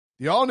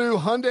The all-new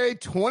Hyundai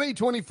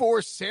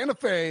 2024 Santa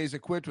Fe is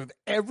equipped with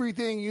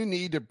everything you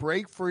need to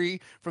break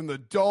free from the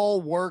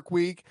dull work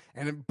week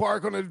and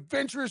embark on an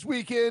adventurous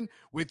weekend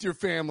with your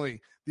family.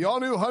 The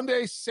all-new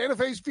Hyundai Santa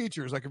Fe's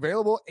features like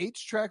available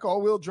H-Track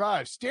all-wheel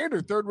drive,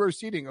 standard third-row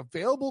seating,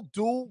 available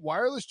dual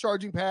wireless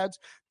charging pads,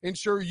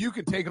 ensure you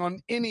can take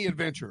on any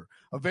adventure.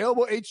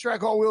 Available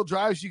H-Track all-wheel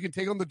drives, you can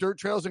take on the dirt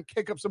trails and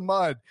kick up some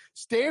mud.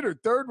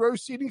 Standard third-row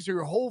seating so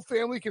your whole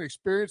family can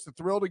experience the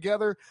thrill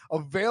together.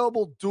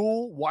 Available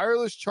dual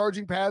wireless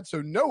charging pads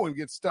so no one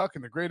gets stuck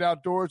in the great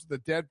outdoors with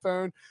a dead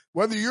phone.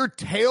 Whether you're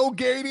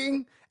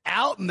tailgating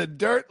out in the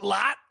dirt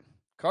lot,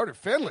 Carter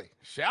Finley,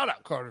 shout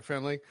out Carter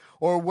Finley,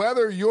 or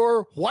whether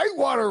you're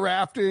whitewater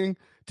rafting,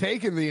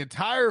 taking the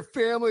entire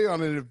family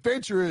on an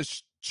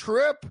adventurous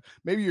trip,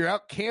 maybe you're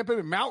out camping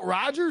in Mount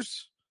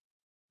Rogers.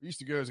 I used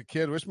to go as a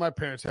kid. Wish my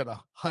parents had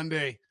a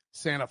Hyundai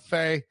Santa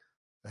Fe.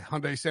 The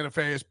Hyundai Santa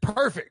Fe is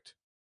perfect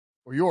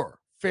for your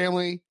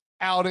family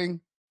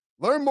outing.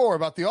 Learn more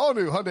about the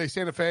all-new Hyundai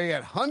Santa Fe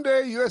at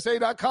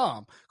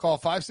HyundaiUSA.com. Call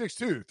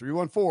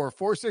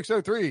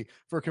 562-314-4603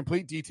 for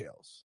complete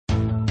details.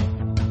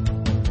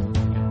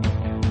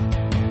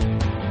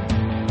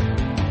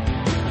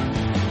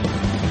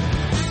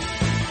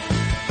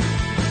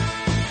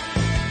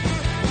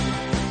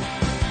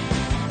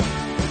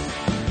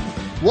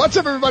 What's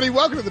up, everybody?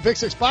 Welcome to the Pick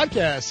Six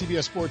Podcast,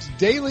 CBS Sports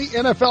Daily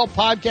NFL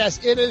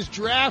Podcast. It is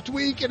draft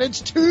week, and it's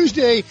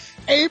Tuesday,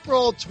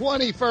 April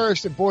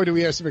 21st. And boy, do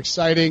we have some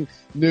exciting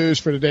news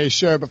for today's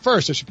show. But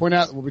first, I should point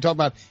out that we'll be talking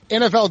about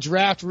NFL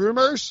draft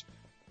rumors.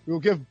 We will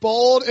give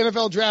bold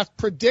NFL draft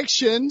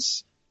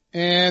predictions,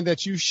 and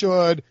that you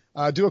should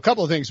do a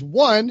couple of things.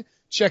 One,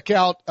 check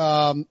out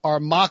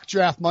our Mock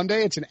Draft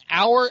Monday. It's an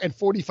hour and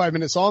 45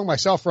 minutes long.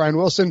 Myself, Ryan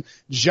Wilson,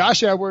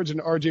 Josh Edwards, and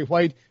RJ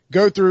White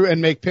go through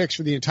and make picks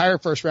for the entire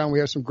first round. We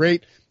have some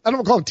great, I don't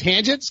want to call them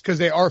tangents because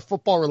they are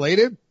football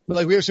related, but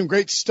like we have some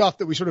great stuff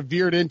that we sort of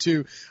veered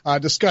into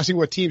discussing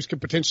what teams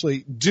could potentially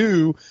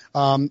do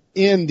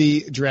in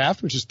the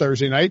draft, which is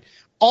Thursday night.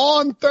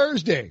 On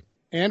Thursday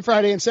and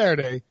Friday and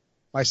Saturday,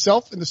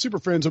 myself and the Super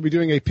Friends will be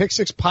doing a Pick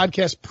Six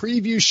Podcast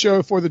preview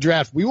show for the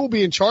draft. We will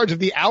be in charge of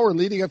the hour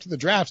leading up to the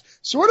draft.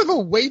 Sort of a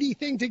weighty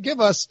thing to give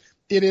us.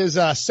 It is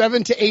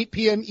 7 to 8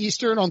 p.m.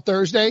 Eastern on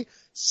Thursday,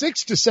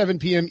 6 to 7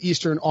 p.m.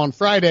 Eastern on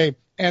Friday,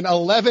 and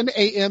 11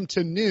 a.m.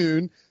 to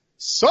noon,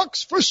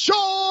 sucks for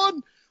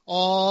Sean,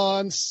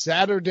 on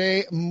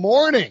Saturday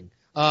morning.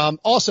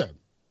 Also,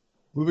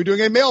 we'll be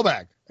doing a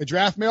mailbag, a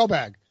draft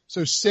mailbag.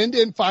 So send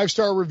in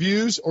 5-star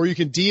reviews, or you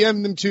can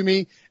DM them to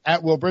me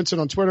at Will Brinson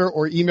on Twitter,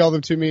 or email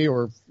them to me,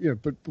 or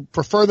but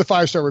prefer the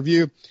 5-star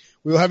review.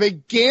 We will have a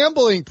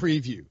gambling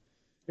preview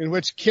in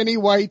which Kenny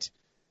White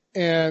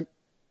and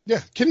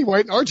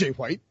RJ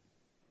White,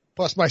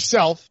 plus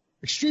myself,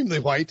 extremely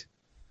white,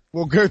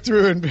 will go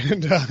through and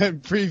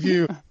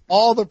preview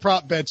all the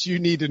prop bets you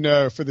need to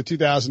know for the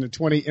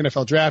 2020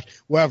 NFL Draft.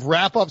 We'll have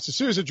wrap-ups as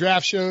soon as the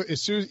draft show,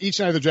 as soon as each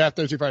night of the draft,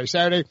 Thursday, Friday,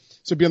 Saturday.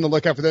 So be on the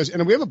lookout for those.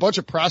 And we have a bunch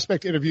of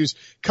prospect interviews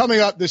coming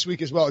up this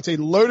week as well. It's a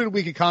loaded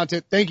week of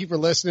content. Thank you for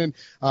listening.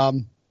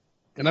 And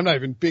I'm not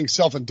even being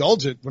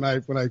self-indulgent when I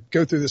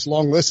go through this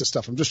long list of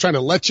stuff. I'm just trying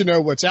to let you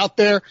know what's out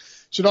there.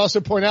 Should also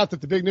point out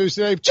that the big news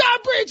today, John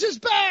Breech is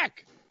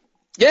back!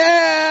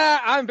 Yeah,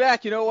 I'm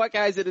back. You know what,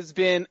 guys? It has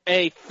been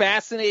a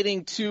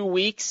fascinating 2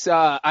 weeks.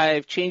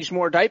 I've changed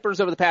more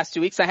diapers over the past 2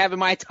 weeks. I have in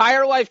my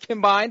entire life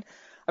combined.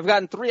 I've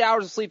gotten 3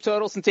 hours of sleep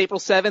total since April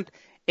 7th,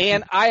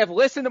 and I have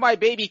listened to my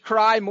baby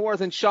cry more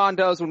than Sean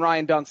does when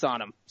Ryan dunks on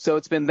him. So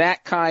it's been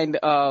that kind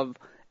of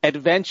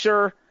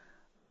adventure.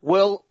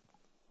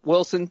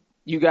 Wilson,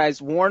 you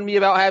guys warned me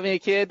about having a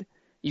kid.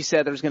 You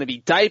said there's going to be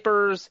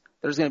diapers.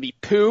 There's going to be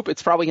poop.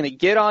 It's probably going to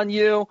get on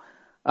you.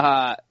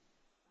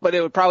 But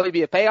it would probably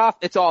be a payoff.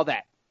 It's all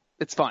that.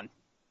 It's fun.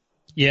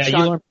 Yeah, Sean,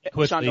 you learn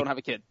quickly. Sean don't have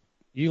a kid.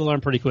 You learn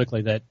pretty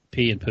quickly that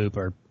pee and poop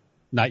are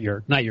not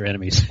your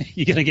enemies.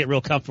 You're going to get real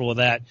comfortable with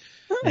that.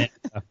 And,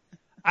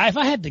 if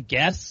I had to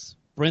guess,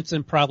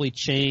 Brinson probably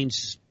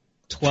changed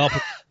 12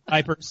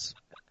 diapers.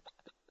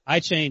 I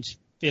changed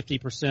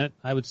 50%,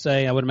 I would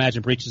say. I would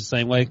imagine Breech is the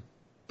same way.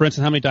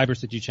 Brinson, how many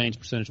diapers did you change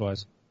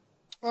percentage-wise?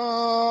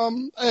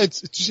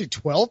 It's usually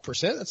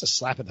 12%. That's a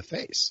slap in the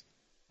face.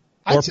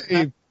 I'd say.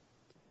 Yeah.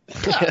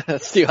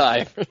 That's too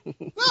high.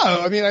 No,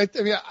 I mean, I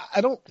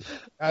don't.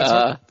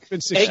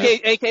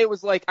 AK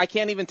was like, I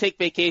can't even take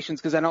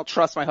vacations because I don't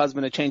trust my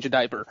husband to change a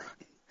diaper.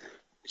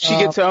 She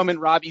gets home and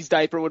Robbie's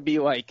diaper would be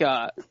like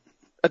a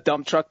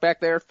dump truck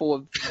back there full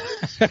of.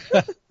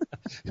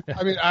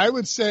 I mean, I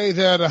would say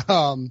that.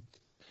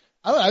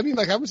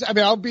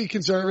 I'll be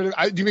conservative.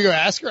 Do you mean go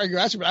ask her? I go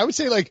ask her, but I would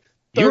say like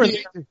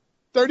 38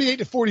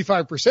 to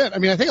 45%. I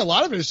mean, I think a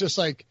lot of it is just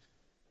like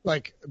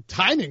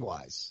timing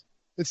wise.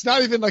 It's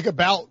not even like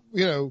about,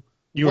 whether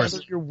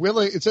you're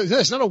willing.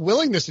 It's not a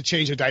willingness to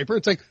change a diaper.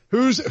 It's like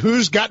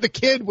who's got the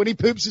kid when he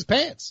poops his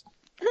pants,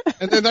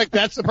 and then like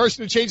that's the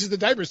person who changes the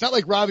diaper. It's not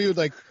like Robbie would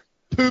like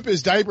poop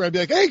his diaper. I'd be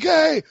like,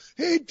 hey,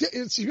 you'd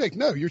be like,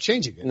 no, you're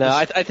changing it. No,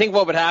 I think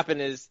what would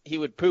happen is he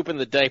would poop in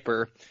the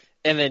diaper,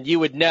 and then you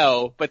would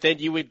know, but then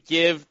you would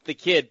give the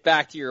kid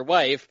back to your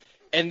wife,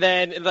 and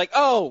then it's like,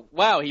 oh,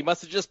 wow, he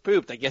must have just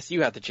pooped. I guess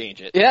you have to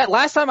change it. Yeah,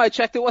 last time I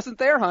checked, it wasn't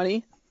there,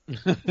 honey.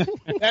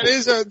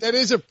 That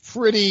is a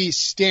pretty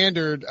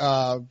standard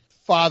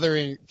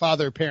father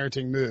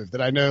parenting move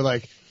that I know,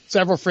 like,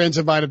 several friends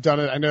of mine have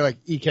done it. I know, like,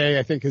 EK,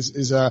 I think,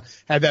 is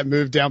had that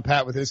move down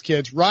pat with his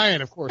kids.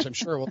 Ryan, of course, I'm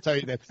sure will tell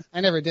you that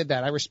I never did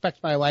that. I respect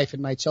my wife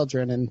and my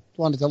children and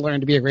wanted to learn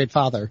to be a great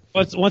father.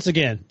 Once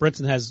again,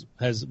 Brinson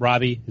has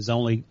Robbie, his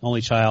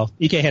only child.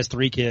 EK has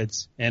 3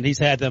 kids, and he's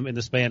had them in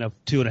the span of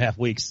 2.5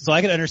 weeks. So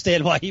I can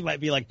understand why he might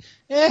be like,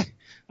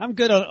 I'm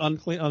good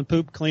on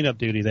poop cleanup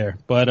duty there.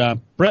 But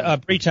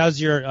Breach,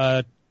 how's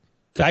your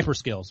diaper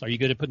skills? Are you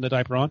good at putting the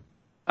diaper on?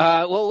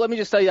 Well, let me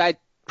just tell you, I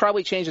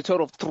probably changed a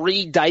total of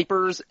 3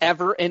 diapers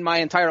ever in my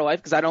entire life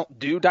because I don't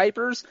do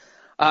diapers.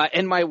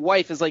 And my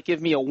wife is like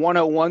giving me a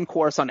 101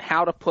 course on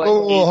how to put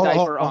a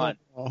diaper on.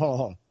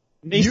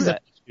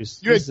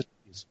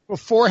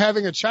 Before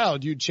having a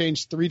child, you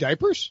changed 3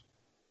 diapers?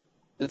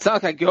 It's not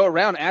like I go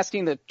around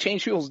asking to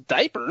change people's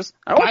diapers.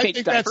 I don't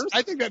change diapers.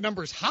 I think that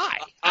number's high.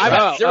 I'm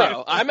at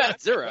 0. I'm at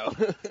 0.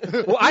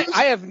 Well,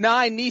 I have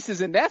 9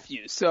 nieces and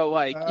nephews, so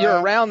like you're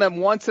around them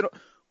once in a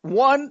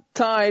One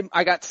time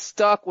I got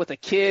stuck with a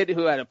kid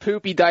who had a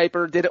poopy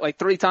diaper, did it like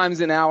 3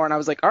 times an hour, and I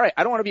was like, all right,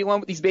 I don't want to be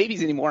alone with these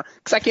babies anymore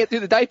because I can't do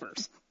the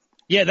diapers.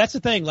 Yeah, that's the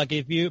thing. Like,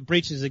 if you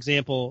breach his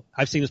example,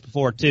 I've seen this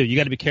before, too. You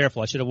got to be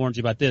careful. I should have warned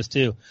you about this,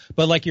 too.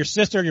 But, like, your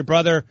sister and your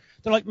brother,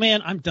 they're like,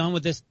 man, I'm done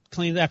with this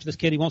cleaning after this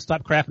kid. He won't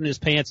stop crapping in his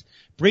pants.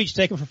 Breach,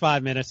 take him for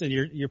 5 minutes, and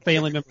your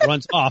family member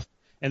runs off.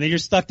 And then you're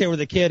stuck there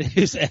with a kid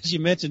who's, as you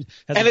mentioned,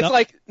 has and it's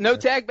like, no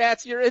tag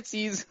bats, you're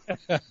Itzies.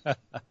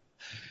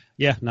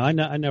 Yeah, no, I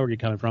know where you're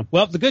coming from.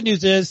 Well, the good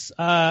news is,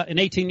 in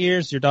 18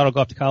 years, your daughter will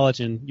go off to college,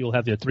 and you'll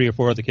have the 3 or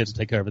 4 other kids to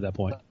take care of at that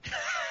point.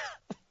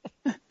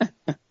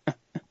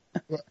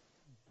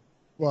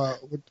 Well,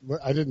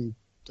 I didn't,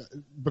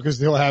 because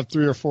they'll have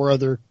 3 or 4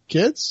 other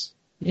kids?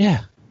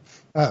 Yeah.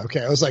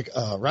 Okay, I was like,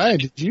 Ryan,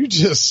 did you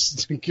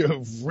just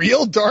go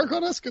real dark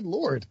on us? Good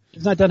Lord.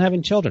 He's not done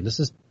having children. This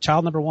is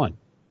child number 1.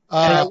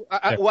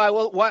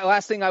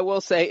 Last thing I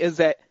will say is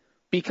that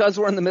because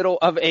we're in the middle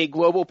of a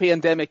global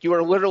pandemic, you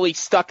are literally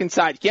stuck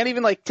inside. You can't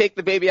even like take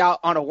the baby out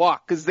on a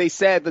walk because they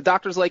said, the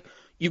doctor's like,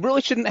 you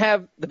really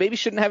the baby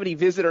shouldn't have any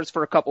visitors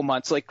for a couple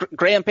months. Like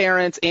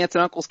grandparents, aunts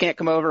and uncles can't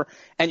come over,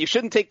 and you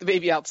shouldn't take the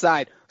baby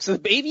outside. So the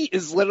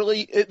baby's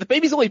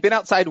only been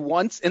outside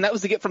once, and that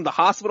was to get from the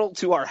hospital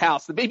to our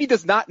house. The baby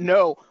does not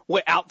know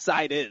what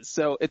outside is.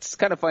 So it's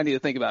kind of funny to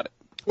think about it.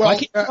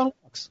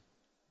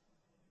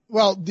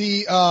 Well,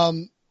 the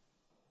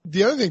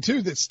other thing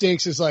too that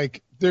stinks is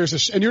like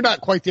and you're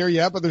not quite there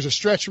yet, but there's a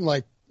stretch from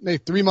like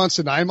maybe 3 months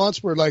to 9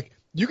 months where like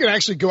you can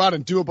actually go out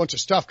and do a bunch of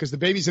stuff because the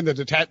baby's in the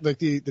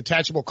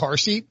detachable car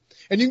seat,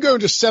 and you can go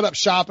and just set up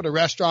shop at a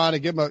restaurant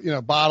and give them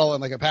a bottle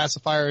and like a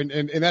pacifier,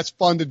 and that's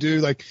fun to do.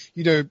 Like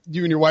you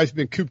and your wife have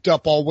been cooped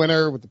up all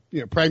winter with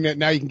pregnant.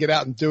 Now you can get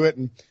out and do it,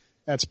 and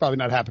that's probably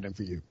not happening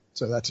for you.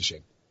 So that's a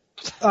shame.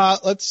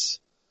 Let's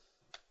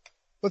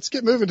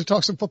get moving to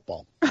talk some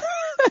football.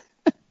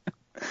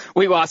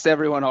 We lost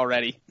everyone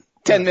already.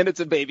 10 minutes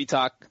of baby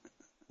talk.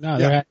 No,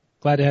 they're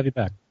glad to have you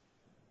back.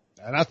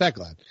 Not that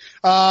glad.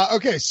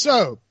 Okay,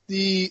 so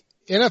the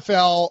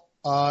NFL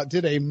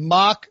did a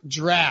mock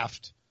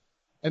draft.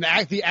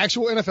 The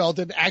actual NFL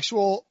did an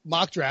actual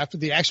mock draft with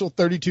the actual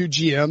 32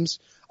 GMs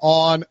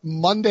on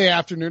Monday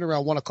afternoon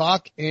around 1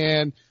 o'clock.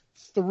 And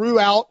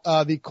throughout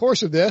the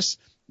course of this,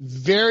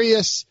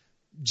 various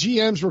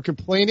GMs were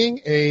complaining.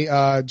 A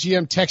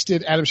GM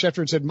texted Adam Schefter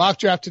and said, mock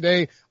draft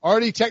today,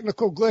 already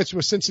technical glitch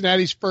with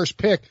Cincinnati's first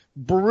pick.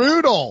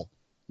 Brutal.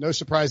 No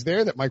surprise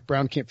there that Mike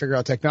Brown can't figure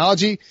out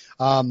technology.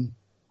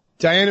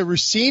 Diana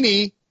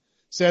Rossini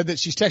said that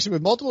she's texting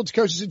with multiple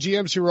coaches and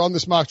GMs who were on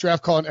this mock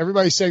draft call, and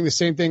everybody's saying the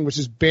same thing, which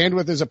is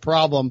bandwidth is a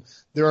problem.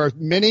 There are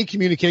many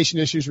communication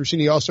issues.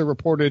 Rossini also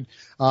reported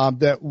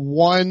that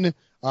one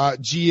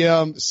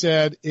GM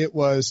said it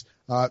was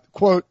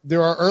quote,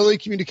 there are early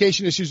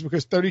communication issues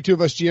because 32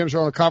 of us GMs are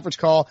on a conference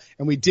call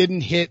and we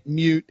didn't hit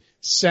mute.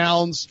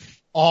 Sounds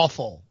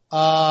awful.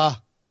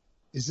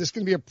 Is this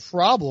going to be a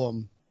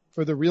problem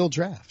for the real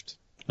draft?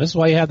 This is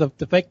why you have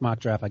the fake mock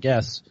draft, I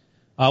guess.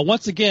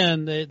 Once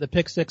again, the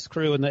Pick Six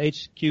crew and the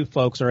HQ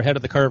folks are ahead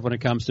of the curve when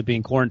it comes to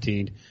being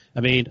quarantined.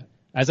 I mean,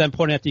 as I'm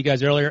pointing out to you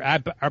guys earlier,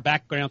 our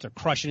backgrounds are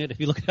crushing it. If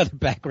you look at other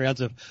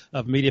backgrounds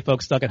of media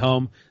folks stuck at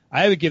home,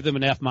 I would give them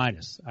an F-.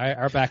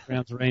 Our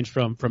backgrounds range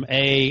from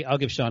A. I'll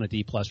give Sean a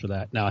D+ for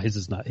that. No, his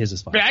is not. His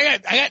is fine. I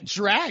got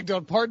dragged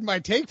on Pardon My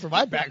Take for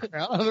my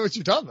background. I don't know what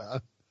you're talking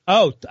about.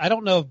 Oh, I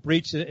don't know if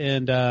Breach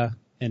and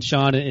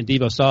Sean and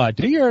Devo saw it.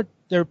 Do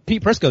their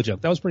Pete Prisco joke.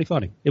 That was pretty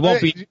funny. It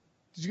won't be.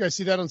 Did you guys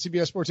see that on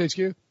CBS Sports HQ?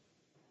 Who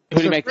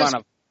do you make fun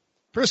of?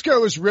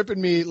 Prisco was ripping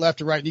me left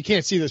and right, and you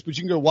can't see this, but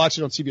you can go watch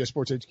it on CBS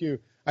Sports HQ.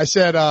 I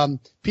said,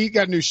 Pete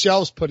got new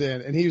shelves put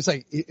in, and he was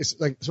like,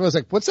 so I was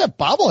like, what's that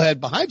bobblehead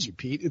behind you,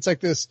 Pete? It's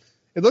like this,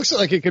 it looks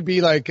like it could be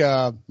like,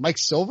 Mike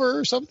Silver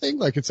or something.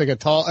 Like it's like a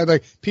tall,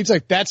 Pete's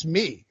like, that's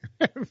me.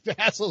 The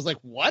asshole's like,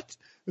 what?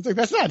 It's like,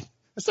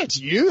 That's not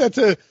you. That's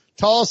a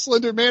tall,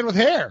 slender man with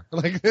hair.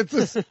 Like,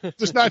 it's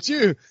just not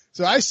you.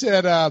 So I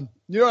said,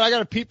 you know what? I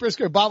got a Pete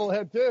Briscoe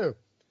bobblehead too.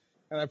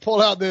 And I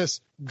pulled out this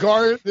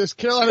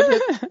Carolina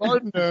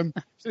Garden Gnome.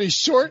 So he's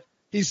short,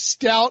 he's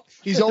stout,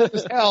 he's old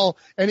as hell,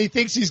 and he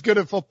thinks he's good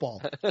at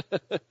football.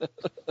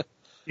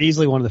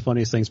 Easily one of the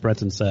funniest things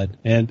Brenton said.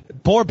 And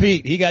poor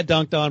Pete, he got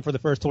dunked on for the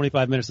first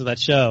 25 minutes of that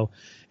show.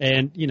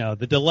 And, you know,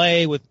 the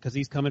delay because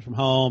he's coming from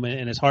home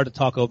and it's hard to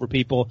talk over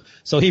people.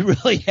 So he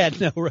really had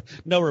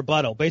no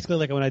rebuttal. Basically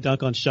like when I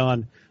dunk on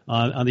Sean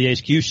on the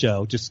HQ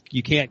show, just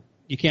you can't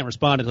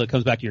respond until it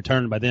comes back to your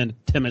turn. By then,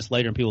 10 minutes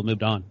later and people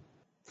moved on.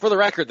 For the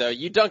record, though,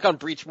 you dunk on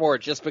Breach more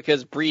just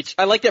because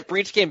I like that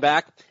Breach came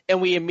back and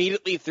we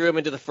immediately threw him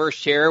into the first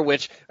chair,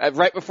 which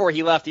right before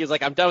he left, he was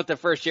like, I'm done with the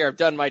first chair. I've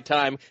done my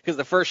time, because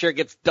the first chair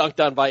gets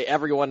dunked on by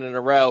everyone in a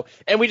row.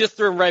 And we just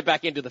threw him right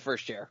back into the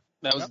first chair.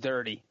 That was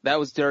dirty. That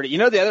was dirty. You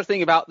know, the other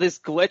thing about this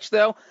glitch,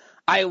 though,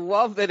 I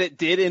love that it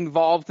did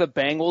involve the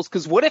Bengals,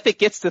 because what if it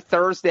gets to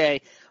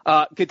Thursday,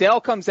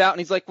 Goodell comes out and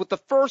he's like, with the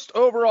first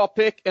overall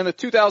pick in the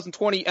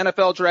 2020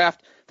 NFL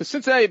draft, the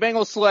Cincinnati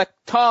Bengals select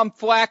Tom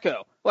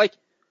Flacco. Like,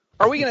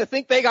 are we going to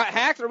think they got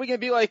hacked, or are we going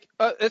to be like,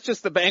 it's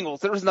just the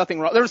Bengals? There was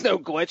nothing wrong. There was no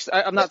glitch.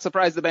 I'm not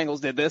surprised the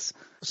Bengals did this.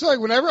 So, like,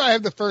 whenever I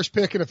have the first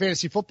pick in a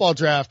fantasy football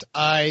draft,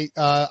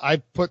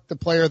 I put the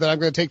player that I'm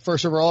going to take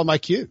first overall in my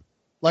queue.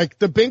 Like,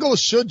 the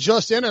Bengals should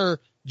just enter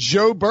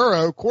Joe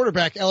Burrow,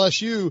 quarterback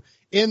LSU,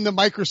 in the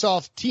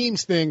Microsoft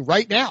Teams thing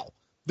right now.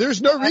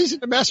 There's no reason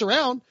to mess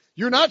around.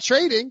 You're not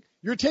trading.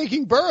 You're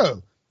taking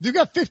Burrow. You've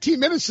got 15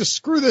 minutes to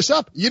screw this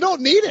up. You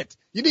don't need it.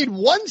 You need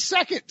 1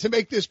 second to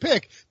make this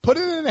pick. Put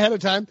it in ahead of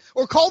time,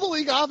 or call the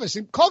league office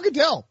and call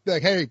Goodell. Be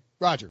like, hey,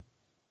 Roger,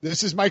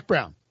 this is Mike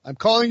Brown. I'm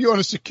calling you on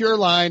a secure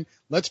line.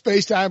 Let's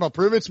FaceTime. I'll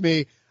prove it's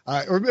me.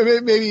 Or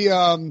maybe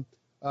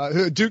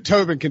Duke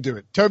Tobin can do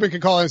it. Tobin can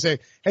call in and say,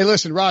 hey,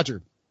 listen,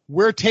 Roger,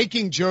 we're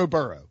taking Joe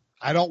Burrow.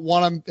 I don't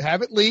want to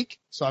have it leak,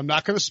 so I'm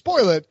not going to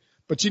spoil it,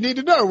 but you need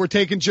to know we're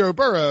taking Joe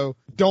Burrow.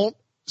 Don't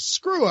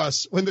screw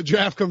us when the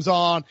draft comes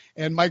on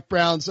and Mike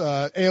Brown's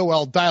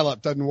AOL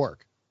dial-up doesn't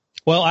work.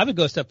 Well, I would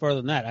go a step further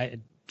than that.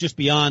 Just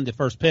beyond the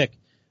first pick,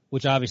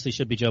 which obviously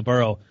should be Joe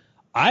Burrow.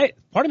 Part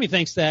of me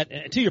thinks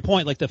that, to your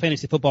point, like the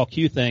fantasy football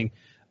queue thing,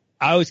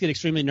 I always get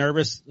extremely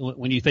nervous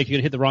when you think you're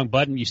going to hit the wrong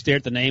button. You stare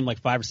at the name like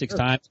 5 or 6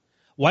 times.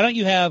 Why don't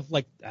you have,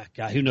 like,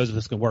 God, who knows if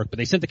this can work, but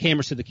they sent the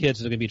cameras to the kids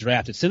that are going to be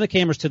drafted. Send the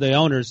cameras to the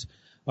owners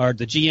or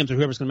the GMs or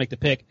whoever's going to make the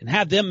pick, and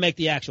have them make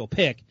the actual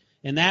pick.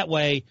 And that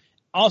way,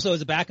 also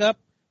as a backup,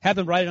 have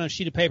them write it on a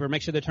sheet of paper.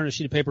 Make sure they turn a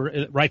sheet of paper,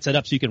 it writes it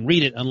up so you can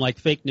read it, unlike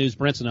fake news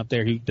Brinson up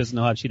there who doesn't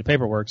know how a sheet of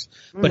paper works.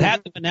 Mm-hmm. But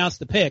have them announce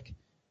the pick,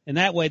 and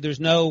that way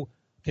there's no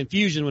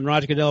confusion when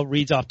Roger Goodell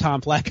reads off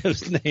Tom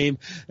Flacco's name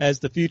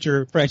as the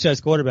future franchise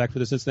quarterback for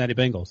the Cincinnati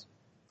Bengals.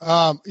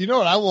 You know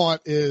what I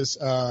want is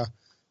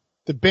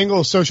the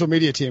Bengals social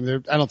media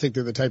team. I don't think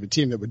they're the type of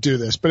team that would do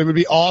this, but it would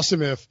be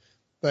awesome if,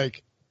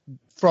 like,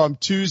 from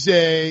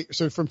today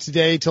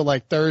till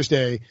like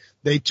Thursday,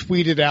 they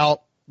tweeted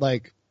out,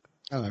 like,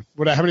 I don't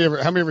know how many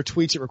ever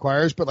tweets it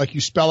requires, but like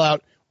you spell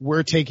out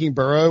 "we're taking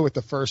Burrow" with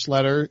the first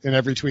letter in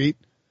every tweet,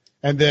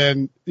 and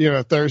then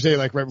Thursday,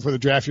 like right before the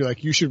draft, you're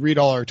like, you should read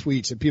all our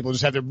tweets, and people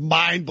just have their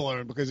mind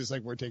blown because it's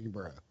like, we're taking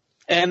Burrow.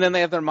 And then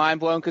they have their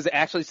mind blown because it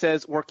actually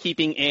says we're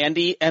keeping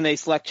Andy, and they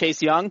select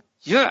Chase Young.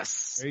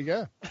 Yes. There you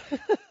go.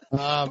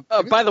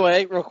 By the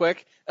way, real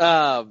quick,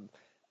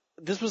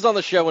 this was on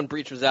the show when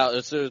Breach was out. It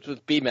was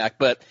with BMAC,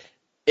 but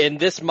in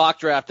this mock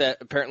draft that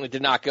apparently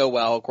did not go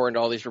well, according to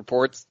all these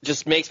reports,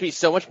 just makes me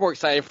so much more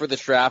excited for this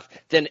draft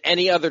than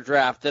any other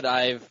draft that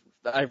I've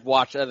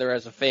watched, either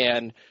as a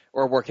fan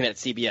or working at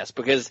CBS,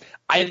 because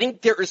I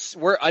think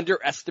we're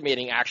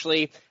underestimating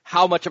actually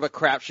how much of a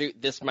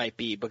crapshoot this might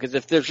be, because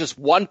if there's just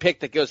one pick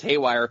that goes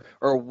haywire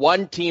or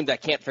one team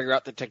that can't figure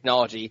out the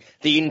technology,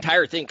 the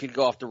entire thing could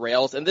go off the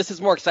rails. And this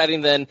is more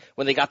exciting than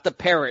when they got the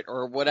parrot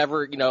or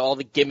whatever, all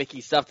the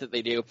gimmicky stuff that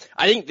they do.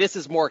 I think this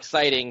is more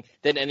exciting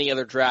than any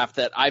other draft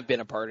that I've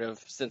been a part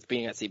of since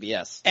being at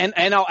CBS. And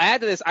I'll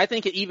add to this, I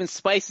think it even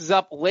spices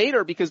up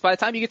later, because by the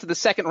time you get to the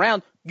second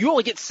round, you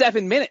only get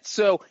 7 minutes.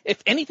 So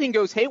if anything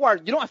goes haywire,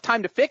 you don't have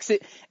time to fix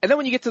it. And then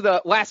when you get to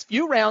the last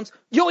few rounds,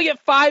 you only get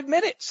 5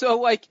 minutes. So,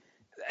 like,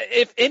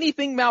 if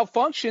anything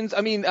malfunctions,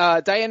 I mean,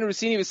 Diana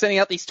Rossini was sending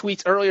out these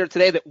tweets earlier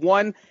today that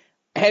one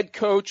head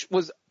coach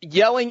was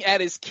yelling at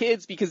his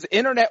kids because the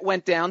internet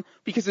went down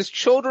because his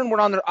children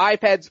were on their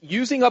iPads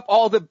using up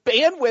all the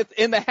bandwidth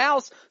in the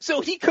house,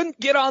 so he couldn't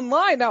get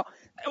online. Now,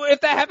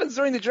 if that happens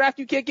during the draft,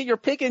 you can't get your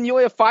pick in. You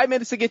only have 5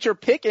 minutes to get your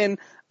pick in.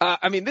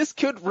 I mean, this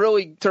could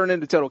really turn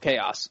into total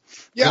chaos.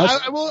 Yeah,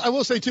 I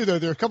will say too, though,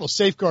 there are a couple of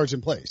safeguards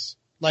in place.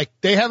 Like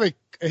they have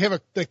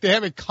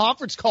a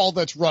conference call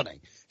that's running.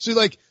 So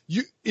like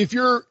if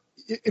you're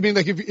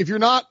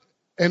not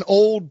an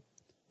old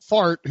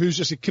fart who's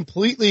just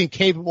completely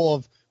incapable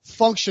of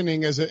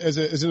functioning as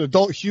an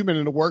adult human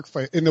in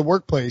the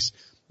workplace,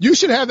 you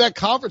should have that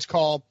conference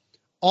call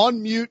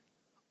on mute,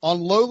 on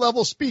low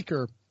level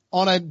speaker,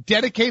 on a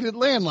dedicated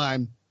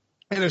landline.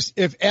 And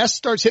if S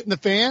starts hitting the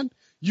fan,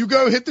 you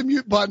go hit the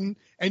mute button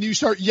and you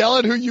start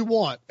yelling who you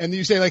want. And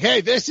you say like,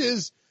 hey, this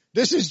is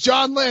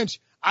John Lynch.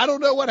 I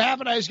don't know what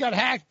happened. I just got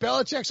hacked.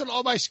 Belichick's on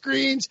all my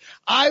screens.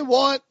 I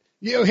want,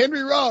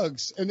 Henry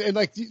Ruggs. And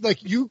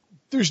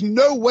there's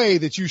no way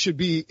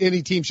that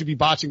any team should be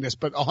botching this,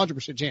 but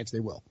 100% chance they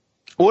will.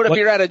 What if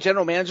you're at a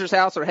general manager's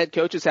house or head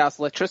coach's house,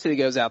 electricity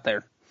goes out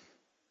there?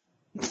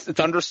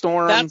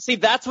 Thunderstorm.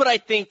 That's what I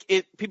think.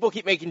 People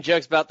keep making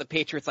jokes about the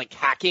Patriots like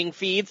hacking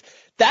feeds.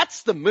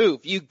 That's the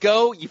move. You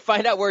go, you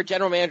find out where a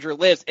general manager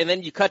lives, and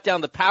then you cut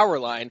down the power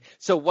line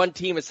so one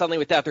team is suddenly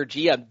without their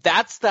GM.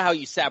 That's how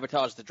you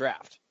sabotage the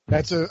draft.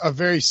 That's a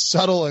very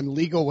subtle and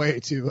legal way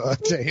to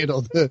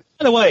handle the.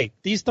 By the way,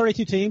 these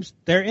 32 teams,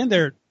 they're in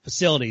their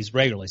facilities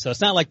regularly, so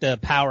it's not like the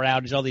power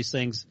outage, all these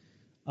things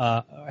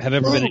have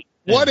ever been.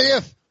 What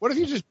if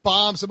you just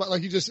bomb somebody,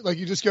 like you just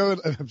go,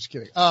 I'm just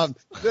kidding.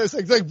 It's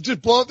like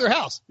just blow up their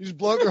house. You just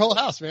blow up their whole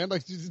house, man.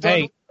 Like,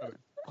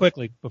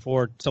 Quickly,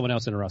 before someone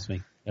else interrupts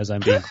me, as I'm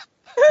being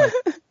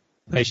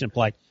patient and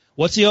polite.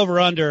 What's the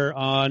over-under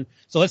on,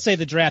 so let's say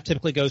the draft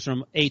typically goes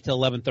from 8 to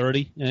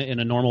 11:30 in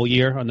a normal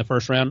year on the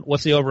first round.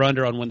 What's the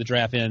over-under on when the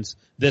draft ends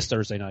this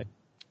Thursday night?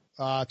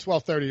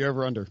 12:30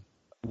 over-under.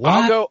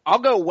 I'll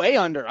go way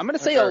under. I'm going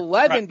to say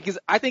 11 because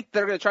I think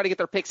they're going to try to get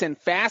their picks in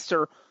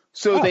faster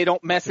so they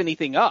don't mess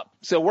anything up.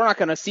 So we're not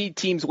going to see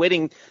teams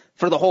waiting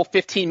for the whole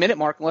 15-minute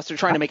mark unless they're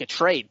trying to make a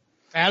trade.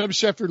 Adam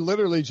Schefter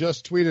literally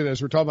just tweeted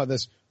as we're talking about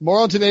this. More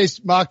on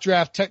today's mock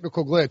draft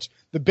technical glitch.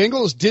 The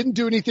Bengals didn't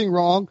do anything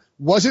wrong.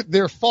 Wasn't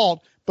their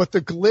fault, but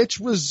the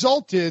glitch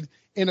resulted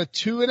in a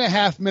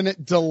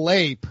 2.5-minute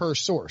delay per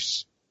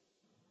source.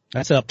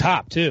 That's up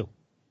top too.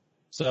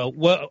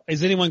 So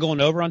is anyone going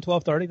over on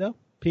 12:30 though?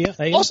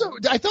 Also,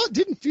 I thought,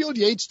 didn't Field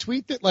Yates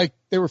tweet that like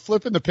they were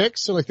flipping the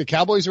picks? So like the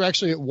Cowboys are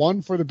actually at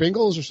 1 for the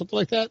Bengals or something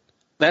like that?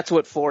 That's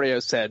what Florio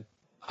said.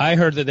 I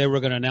heard that they were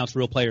going to announce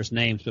real players'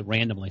 names, but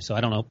randomly. So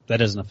I don't know. That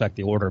doesn't affect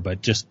the order,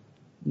 but just,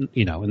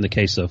 in the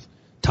case of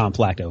Tom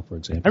Flacco, for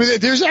example. I mean,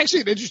 there's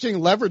actually an interesting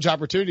leverage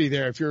opportunity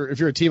there. If you're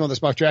a team on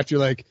this mock draft, you're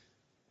like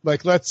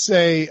let's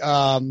say,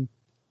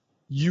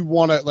 you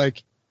want to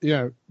like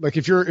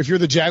if you're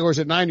the Jaguars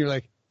at 9, you're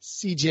like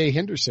C.J.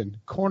 Henderson,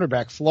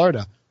 cornerback,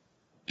 Florida.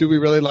 Do we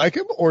really like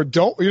him or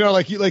don't?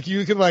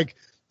 You can like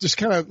just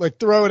kind of like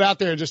throw it out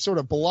there and just sort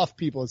of bluff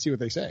people and see what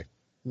they say.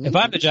 If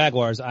I'm the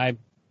Jaguars, I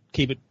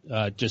keep it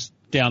just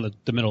down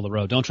the middle of the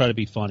road. Don't try to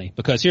be funny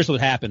because here's what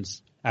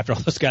happens after all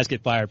those guys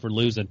get fired for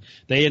losing.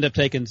 They end up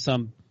taking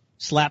some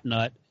slap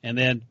nut, and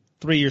then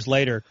 3 years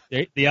later,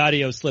 the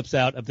audio slips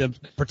out of them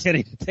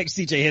pretending to take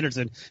C.J.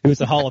 Henderson, who's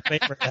a Hall of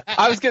Famer.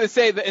 I was going to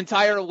say the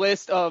entire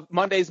list of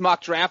Monday's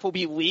mock draft will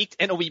be leaked,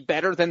 and it'll be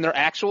better than their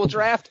actual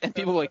draft, and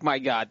people are like, my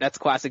God, that's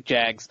classic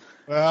Jags.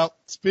 Well,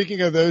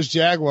 speaking of those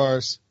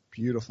Jaguars,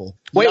 beautiful.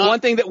 Wait, one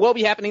thing that will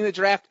be happening in the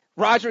draft,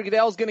 Roger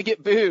Goodell is going to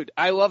get booed.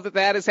 I love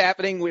that is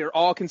happening. We are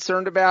all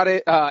concerned about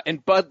it.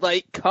 And Bud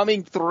Light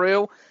coming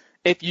through.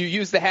 If you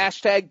use the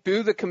hashtag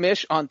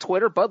 #BooTheCommish on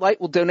Twitter, Bud Light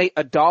will donate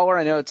 $1.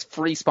 I know it's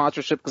free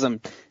sponsorship because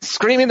I'm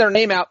screaming their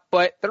name out,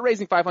 but they're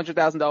raising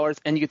 $500,000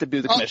 and you get to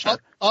boo the commissioner.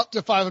 Up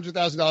to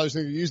 $500,000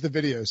 and you use the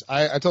videos.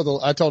 I told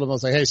him, I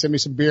was like, hey, send me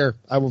some beer.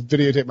 I will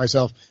videotape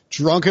myself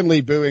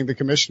drunkenly booing the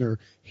commissioner,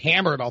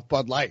 hammered off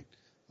Bud Light.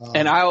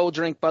 And I will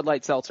drink Bud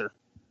Light seltzer.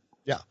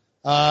 Yeah.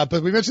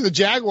 But we mentioned the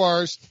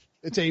Jaguars.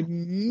 It's a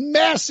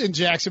mess in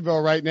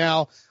Jacksonville right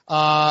now.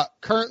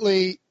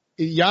 Currently,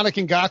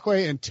 Yannick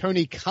Ngakoue and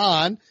Tony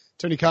Khan.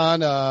 Tony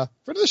Khan, friend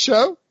of the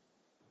show.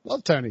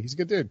 Love Tony. He's a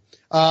good dude.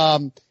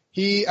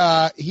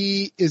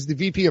 He is the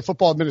VP of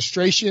Football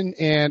Administration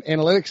and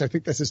Analytics. I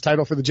think that's his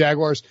title for the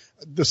Jaguars.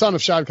 The son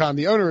of Shad Khan,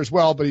 the owner as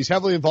well, but he's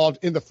heavily involved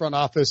in the front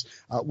office,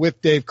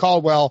 with Dave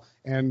Caldwell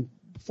and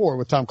before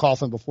with Tom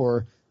Coughlin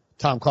before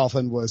Tom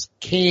Coughlin was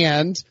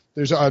canned.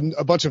 There's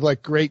a bunch of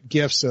like great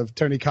gifs of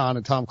Tony Khan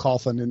and Tom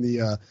Coughlin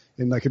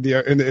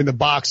in the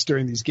box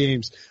during these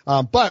games.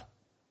 But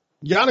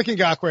Yannick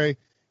Ngakoue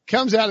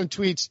comes out and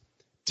tweets,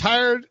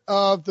 tired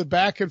of the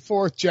back and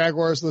forth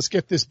Jaguars. Let's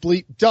get this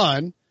bleep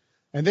done.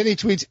 And then he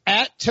tweets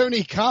at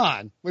Tony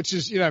Khan, which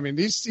is,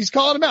 he's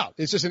calling him out.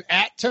 It's just an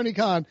at Tony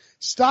Khan.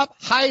 Stop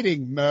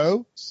hiding,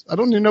 Mo. I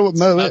don't even know what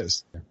Mo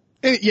is.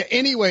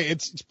 Anyway,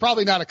 it's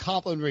probably not a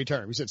complimentary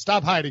term. He said,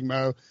 stop hiding,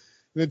 Mo. And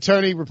then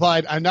Tony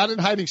replied, I'm not in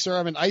hiding, sir.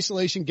 I'm in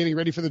isolation getting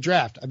ready for the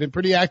draft. I've been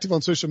pretty active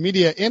on social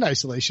media in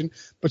isolation,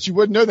 but you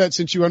wouldn't know that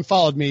since you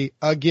unfollowed me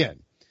again.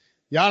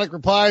 Yannick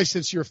replies,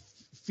 since you're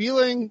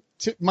feeling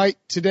Mike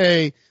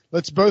today,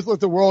 let's both let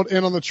the world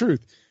in on the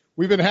truth.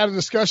 We've been having a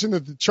discussion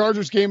that the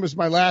Chargers game was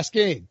my last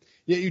game,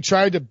 yet you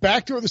tried to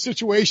backdoor the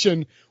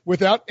situation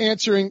without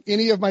answering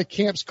any of my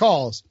camp's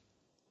calls.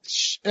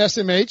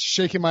 SMH,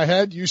 shaking my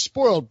head, you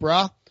spoiled,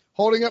 brah,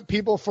 holding up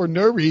people for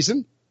no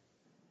reason.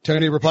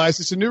 Tony replies,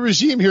 it's a new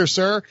regime here,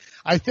 sir.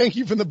 I thank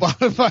you from the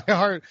bottom of my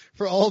heart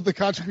for all of the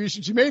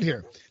contributions you made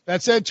here.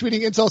 That said,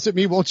 tweeting insults at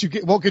me won't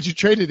get you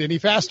traded any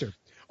faster.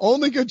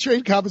 Only good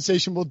trade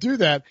compensation will do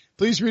that.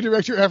 Please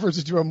redirect your efforts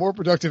into a more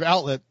productive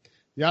outlet.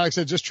 Yannick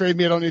said, just trade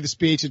me. I don't need the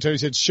speech. And Tony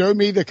said, show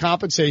me the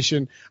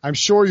compensation. I'm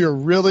sure you're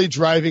really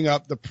driving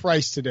up the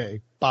price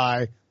today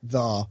by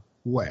the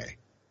way.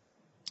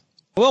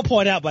 I will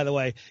point out, by the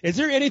way, is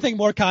there anything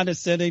more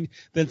condescending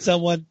than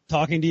someone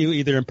talking to you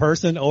either in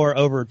person or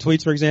over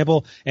tweets, for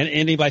example, and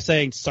ending by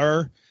saying,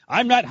 sir?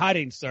 I'm not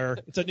hiding, sir.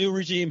 It's a new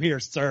regime here,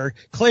 sir.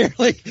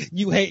 Clearly,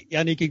 you hate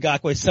Yannick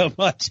Ngakoue so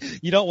much.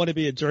 You don't want to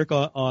be a jerk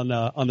on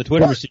the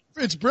Twitter machine.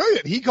 It's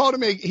brilliant. He called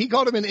him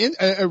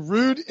a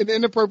rude and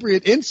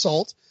inappropriate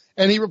insult,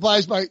 and he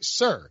replies by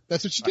sir.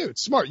 That's what you do.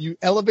 It's smart. You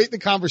elevate the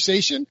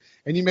conversation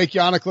and you make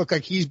Yannick look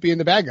like he's being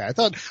the bad guy.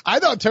 I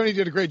thought Tony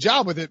did a great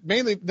job with it.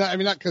 Mainly,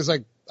 not because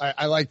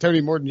I like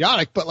Tony more than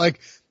Yannick, but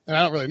and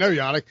I don't really know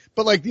Yannick,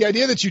 but the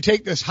idea that you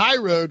take this high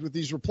road with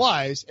these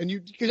replies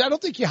because I don't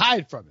think you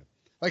hide from him.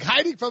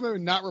 Hiding from him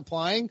and not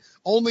replying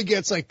only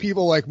gets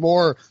people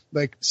more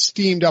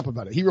steamed up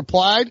about it. He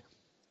replied.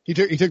 He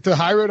took the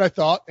high road, I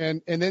thought,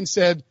 and then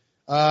said,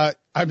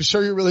 I'm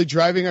sure you're really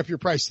driving up your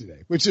price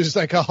today, which is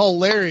a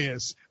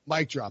hilarious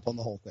mic drop on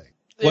the whole thing.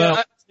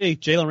 Well,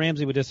 Jalen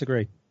Ramsey would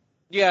disagree.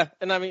 Yeah.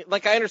 And I mean,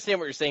 I understand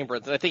what you're saying,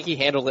 Brent, and I think he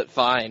handled it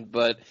fine,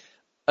 but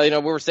we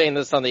were saying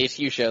this on the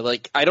HQ show.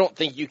 I don't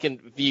think you can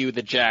view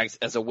the Jags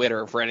as a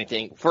winner for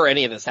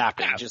any of this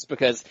happening, just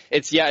because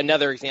it's yet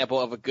another example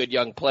of a good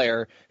young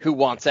player who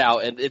wants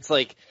out. And it's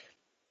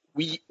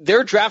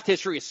their draft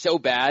history is so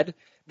bad.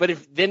 But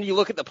if then you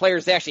look at the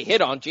players they actually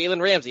hit on,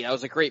 Jalen Ramsey, that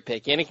was a great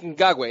pick. Yannick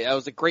Ngakoue, that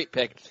was a great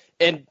pick.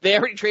 And they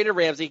already traded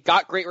Ramsey,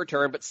 got great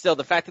return, but still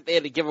the fact that they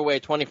had to give away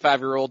a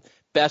 25-year-old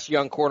best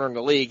young corner in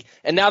the league,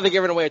 and now they're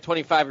giving away a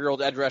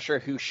 25-year-old edge rusher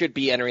who should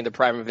be entering the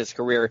prime of his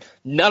career.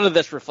 None of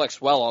this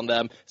reflects well on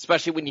them,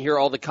 especially when you hear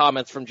all the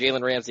comments from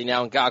Jalen Ramsey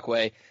now and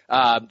Ngakoue.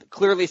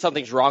 Clearly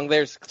something's wrong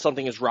there,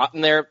 something is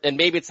rotten there, and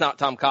maybe it's not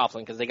Tom Coughlin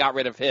because they got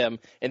rid of him,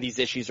 and these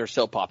issues are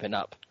still popping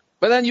up.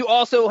 But then you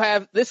also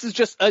have, this is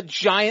just a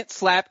giant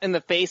slap in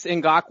the face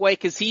in Ngakoue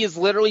because he is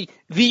literally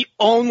the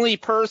only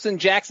person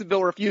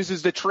Jacksonville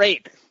refuses to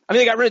trade. I mean,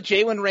 they got rid of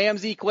Jalen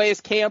Ramsey, Calais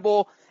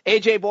Campbell,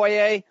 AJ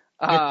Boye,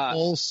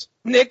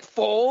 Nick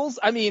Foles.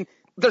 I mean,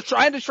 they're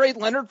trying to trade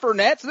Leonard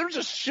Fournette, so they're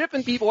just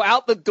shipping people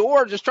out the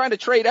door, just trying to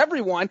trade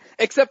everyone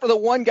except for the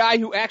one guy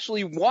who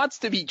actually wants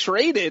to be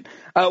traded,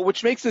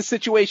 which makes this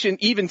situation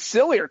even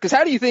sillier. Because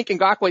how do you think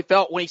Ngakoue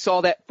felt when he saw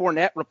that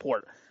Fournette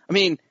report? I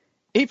mean,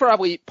 he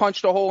probably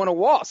punched a hole in a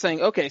wall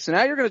saying, okay, so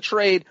now you're going to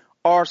trade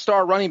our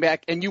star running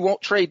back and you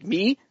won't trade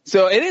me?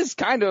 So it is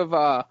kind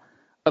of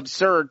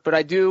absurd, but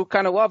I do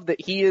kind of love that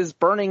he is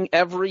burning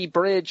every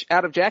bridge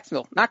out of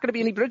Jacksonville. Not going to be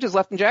any bridges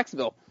left in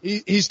Jacksonville.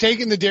 He's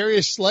taking the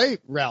Darius Slay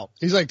route.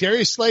 He's like,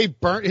 Darius Slay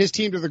burnt his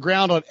team to the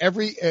ground on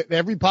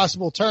every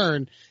possible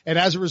turn, and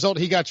as a result,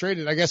 he got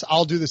traded. I guess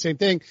I'll do the same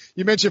thing.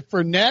 You mentioned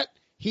Fournette.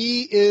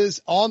 He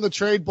is on the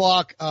trade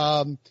block.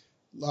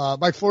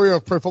 Mike Florio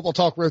of Pro Football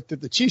Talk wrote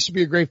that the Chiefs would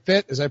be a great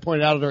fit. As I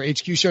pointed out at our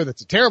HQ show,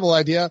 that's a terrible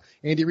idea.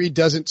 Andy Reid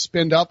doesn't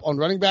spend up on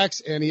running backs,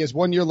 and he has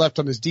 1 year left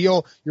on his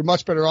deal. You're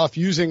much better off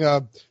using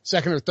a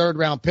second or third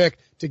round pick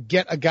to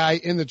get a guy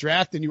in the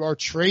draft than you are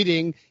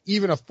trading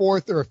even a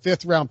fourth or a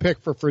fifth round pick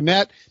for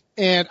Fournette.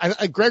 And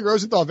Greg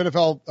Rosenthal of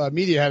NFL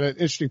Media had an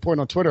interesting point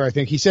on Twitter, I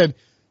think. He said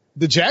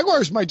the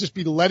Jaguars might just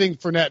be letting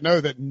Fournette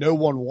know that no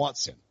one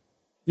wants him.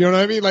 You know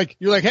what I mean?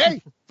 You're like,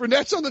 hey,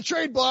 Fournette's on the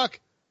trade block.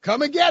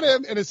 Come and get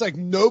him. And it's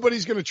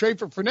nobody's going to trade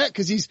for Fournette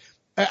because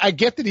I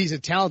get that he's a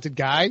talented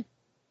guy,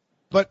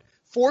 but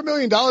 $4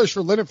 million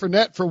for Leonard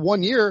Fournette for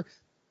 1 year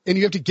and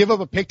you have to give up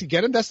a pick to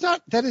get him. That's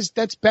bad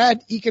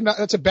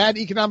that's a bad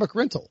economic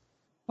rental.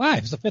 Why?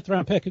 If it's a fifth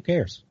round pick, who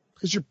cares?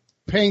 Because you're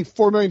paying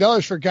 $4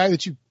 million for a guy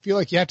that you feel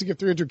like you have to give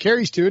 300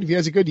 carries to. And if he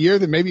has a good year,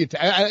 then maybe it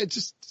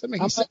just doesn't make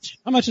any sense.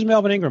 How much is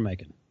Melvin Ingram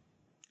making?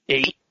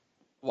 8.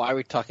 Why are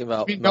we talking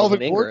about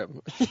Melvin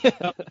Ingram?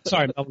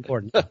 Sorry, Melvin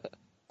Gordon.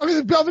 I mean,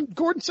 the Melvin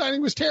Gordon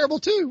signing was terrible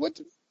too.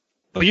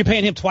 But you're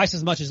paying him twice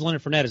as much as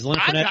Leonard Fournette.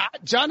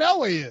 Fournette? John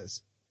Elway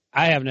is.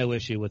 I have no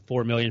issue with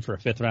 $4 million for a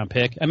fifth round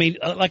pick. I mean,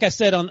 like I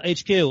said on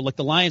HQ,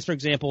 the Lions, for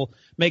example,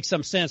 make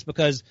some sense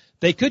because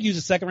they could use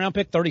a second round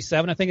pick,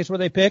 37, I think is where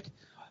they pick,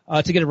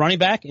 to get a running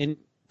back, and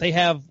they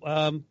have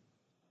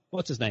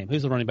what's his name?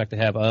 Who's the running back they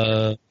have?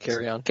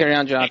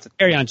 Kerryon Johnson.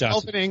 Kerryon Johnson.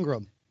 Melvin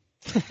Ingram.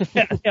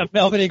 yeah,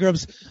 Melvin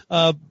Ingram's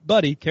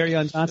buddy,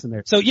 Kerryon Johnson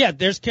there. So yeah,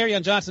 there's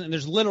Kerryon Johnson, and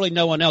there's literally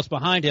no one else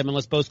behind him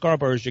unless Bo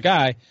Scarborough is your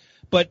guy.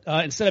 But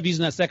instead of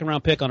using that second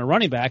round pick on a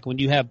running back, when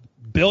you have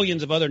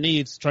billions of other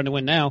needs trying to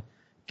win now,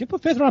 give a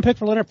fifth round pick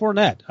for Leonard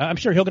Fournette. I'm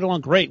sure he'll get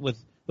along great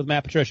with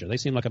Matt Patricia. They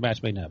seem like a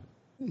match made in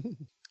heaven.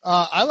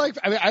 I like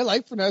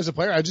Fournette as a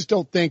player. I just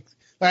don't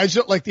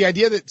like the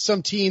idea that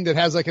some team that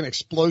has an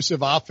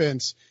explosive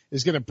offense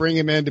is going to bring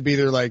him in to be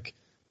their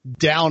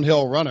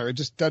downhill runner. It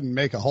just doesn't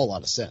make a whole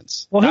lot of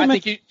sense. Well, I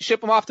think you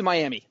ship him off to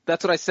Miami.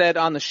 That's what I said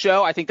on the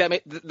show. I think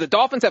that the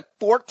Dolphins have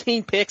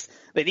 14 picks.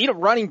 They need a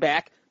running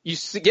back. You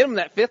get him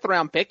that fifth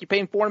round pick. You pay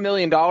him $4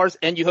 million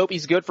and you hope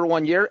he's good for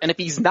 1 year. And if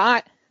he's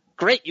not,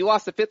 great. You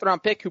lost a fifth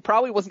round pick who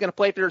probably wasn't going to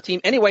play for your team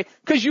anyway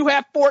because you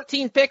have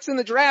 14 picks in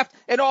the draft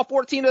and all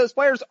 14 of those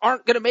players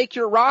aren't going to make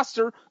your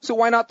roster. So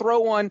why not throw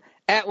one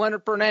at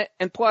Leonard Fournette?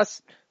 And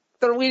plus,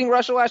 their leading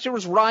rusher last year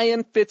was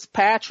Ryan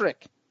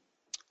Fitzpatrick.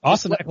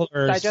 Austin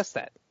Eckler. Digest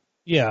that.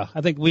 Yeah, I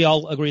think we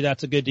all agree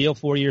that's a good deal.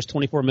 4 years,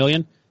 $24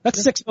 million.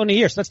 That's $6 million a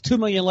year. So that's $2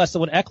 million less than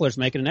what Eckler's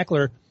making. And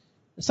Eckler,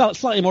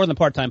 slightly more than a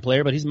part-time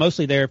player, but he's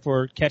mostly there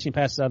for catching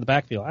passes out of the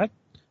backfield.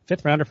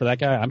 Fifth rounder for that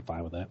guy, I'm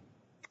fine with that.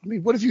 I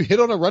mean, what if you hit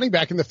on a running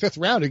back in the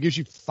 5th round? It gives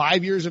you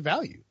 5 years of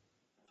value.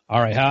 All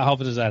right. How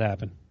often does that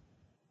happen?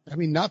 I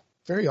mean, not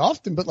very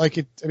often, but all right,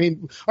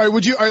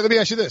 let me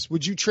ask you this.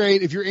 Would you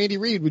trade, if you're Andy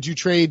Reid, would you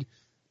trade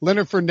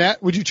Leonard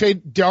Fournette? Would you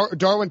trade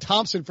Darwin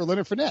Thompson for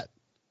Leonard Fournette?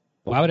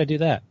 Why would I do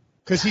that?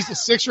 Because he's a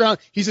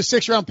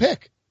 6th round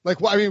pick.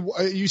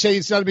 You say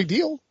it's not a big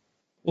deal?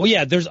 Well,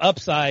 yeah, there's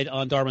upside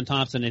on Darwin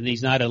Thompson, and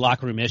he's not a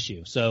locker room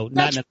issue. So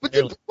not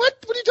necessarily. What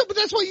are you talking? But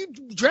that's why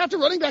you draft a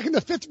running back in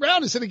the 5th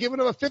round instead of giving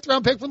him a 5th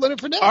round pick for Leonard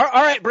Fournette. All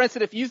right,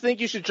 Brinson, if you think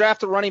you should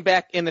draft a running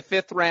back in the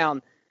 5th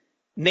round,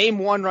 name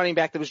one running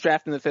back that was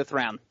drafted in the 5th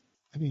round.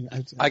 I mean,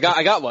 I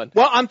got one.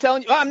 Well, I'm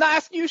telling you, I'm not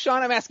asking you,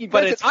 Sean. I'm asking Brinson.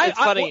 But it's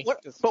funny.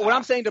 But what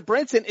I'm saying to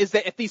Brinson is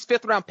that if these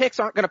 5th round picks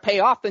aren't going to pay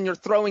off, then you're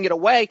throwing it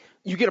away.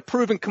 You get a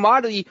proven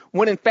commodity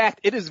when, in fact,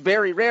 it is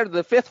very rare that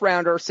the 5th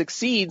rounder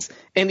succeeds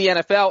in the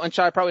NFL. And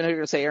Sean, I probably know you're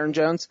going to say Aaron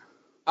Jones.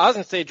 I was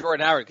going to say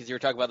Jordan Howard because you were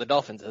talking about the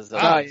Dolphins. It's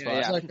like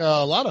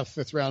a lot of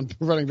 5th round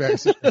running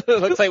backs.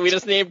 Looks like we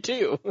just named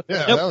 2.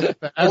 Yeah. Nope.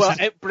 Well,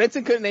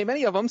 Brinson couldn't name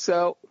any of them,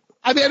 so.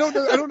 I mean, I don't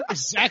know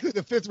exactly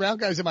the 5th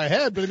round guys in my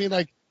head, but I mean,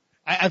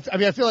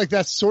 I feel like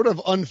that's sort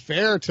of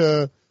unfair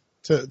to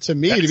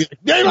me to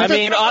be I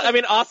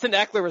mean, Austin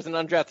Eckler was an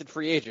undrafted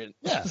free agent.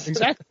 Yeah,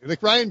 exactly.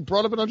 Like Ryan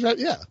brought up an undrafted,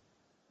 yeah.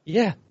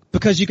 Yeah,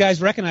 because you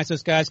guys recognize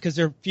those guys because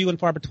they're few and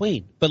far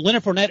between. But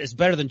Leonard Fournette is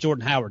better than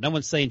Jordan Howard. No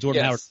one's saying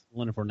Jordan Howard is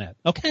Leonard Fournette.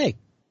 Okay.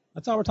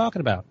 That's all we're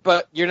talking about.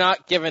 But you're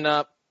not giving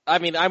up. I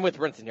mean, I'm with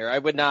Brinson here. I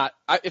would not,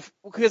 if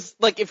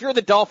you're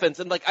the Dolphins,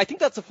 and I think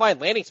that's a fine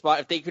landing spot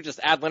if they could just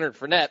add Leonard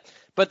Fournette.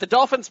 But the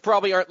Dolphins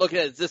probably aren't looking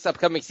at this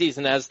upcoming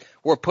season as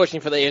we're pushing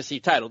for the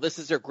AFC title. This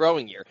is their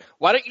growing year.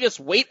 Why don't you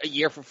just wait a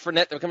year for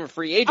Fournette to become a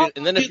free agent,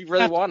 and then if you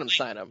really want him,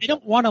 sign him? They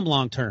don't want him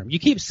long term. You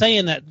keep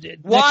saying that.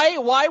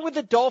 Why would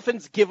the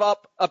Dolphins give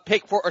up a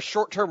pick for a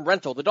short-term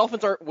rental? The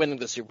Dolphins aren't winning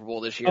the Super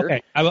Bowl this year.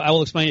 Okay, I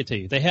will explain it to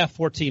you. They have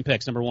 14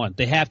 picks, number 1.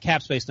 They have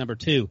cap space, number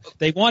 2.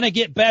 They want to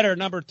get better,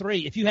 number 3.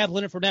 If you have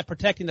Leonard Fournette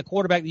protecting the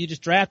quarterback that you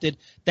just drafted,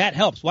 that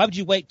helps. Why would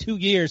you wait 2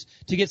 years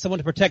to get someone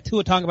to protect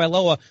Tua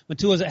Tagovailoa when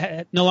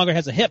Tua no longer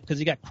has a hip because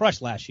he got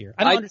crushed last year?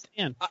 I don't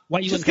understand why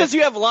you just because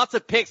you have lots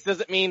of picks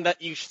doesn't mean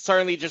that you should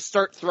suddenly just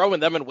start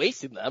throwing them and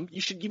wasting them. You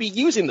should be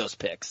using those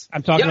picks.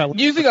 I'm talking about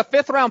using a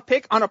 5th round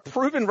pick on a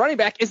proven running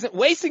back isn't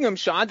wasting them,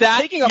 Sean.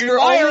 You're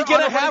only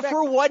going to have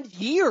for 1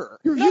 year.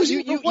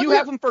 You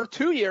have him for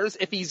 2 years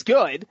if he's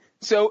good.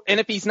 So, and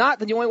if he's not,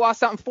 then you only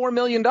lost out on $4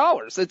 million.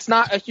 It's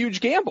not a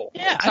huge gamble.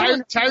 Yeah.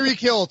 Tyreek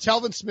Hill,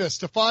 Telvin Smith,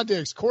 Stephon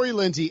Diggs, Corey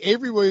Lindsey,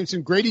 Avery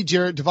Williamson, Grady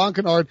Jarrett, Devon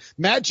Kennard,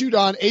 Matt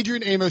Judon,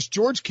 Adrian Amos,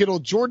 George Kittle,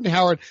 Jordan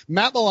Howard,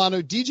 Matt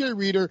Milano, DJ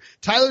Reader,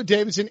 Tyler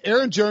Davidson,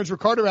 Aaron Jones,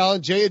 Ricardo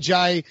Allen, Jay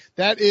Ajayi.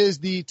 That is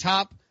the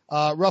top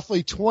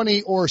roughly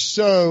 20 or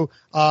so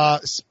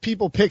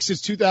people picked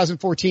since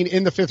 2014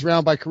 in the 5th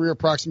round by career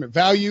approximate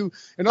value.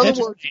 In other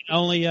words,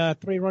 only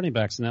 3 running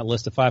backs in that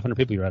list of 500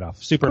 people you read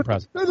off. Super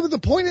impressive. But the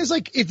point is,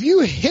 if you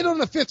hit on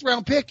a 5th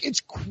round pick, it's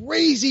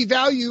crazy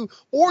value.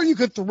 Or you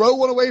could throw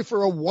one away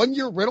for a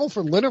 1-year rental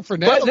for Leonard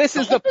Fournette. But this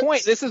is the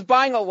point. This is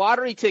buying a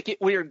lottery ticket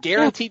where you're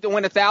guaranteed to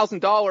win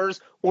 $1,000,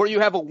 or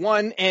you have a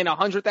 1 in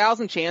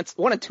 100,000 chance,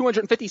 1 in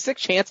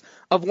 256 chance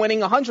of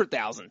winning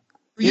 100,000.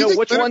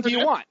 Which one do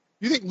you want?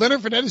 You think Leonard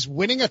Fournette is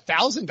winning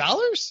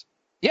 $1,000?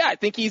 Yeah, I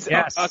think he's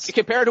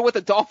compared to what the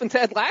Dolphins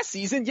had last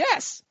season.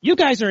 Yes. You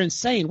guys are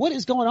insane. What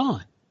is going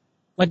on?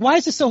 Why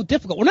is this so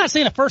difficult? We're not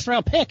saying a 1st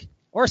round pick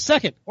or a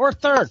 2nd or a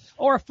 3rd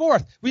or a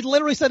 4th. We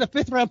literally said a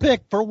 5th round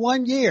pick for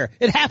 1 year.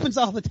 It happens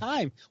all the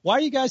time. Why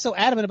are you guys so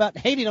adamant about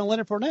hating on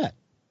Leonard Fournette?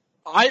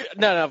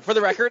 No. For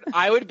the record,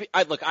 I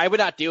would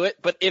not do it.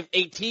 But if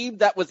a team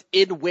that was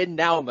in win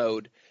now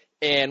mode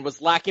and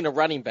was lacking a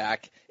running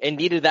back and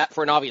needed that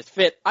for an obvious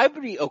fit, I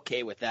would be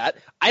okay with that.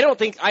 I don't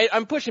think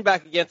I'm pushing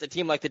back against a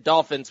team like the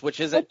Dolphins,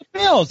 which isn't the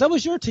Bills. That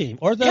was your team,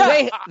 or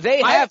the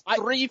they have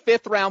 3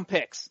 5th round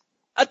picks.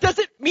 That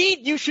doesn't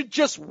mean you should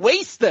just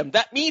waste them.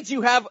 That means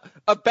you have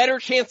a better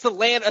chance to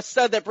land a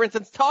stud that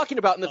Brinson's talking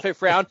about in the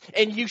 5th round,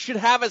 and you should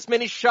have as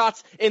many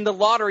shots in the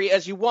lottery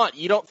as you want.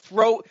 You don't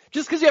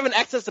just because you have an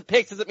excess of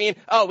picks doesn't mean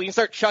we can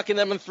start chucking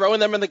them and throwing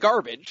them in the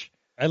garbage.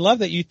 I love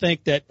that you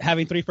think that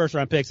having 3 1st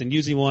round picks and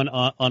using one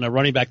on a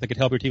running back that could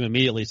help your team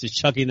immediately is just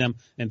chucking them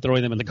and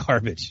throwing them in the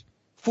garbage.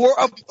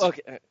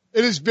 It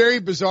is very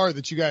bizarre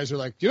that you guys are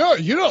like, you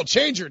don't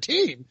change your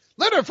team.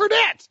 Leonard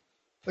Fournette.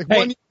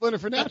 Leonard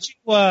Fournette.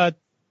 Why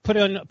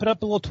don't you put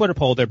up a little Twitter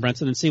poll there,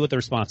 Brinson, and see what the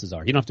responses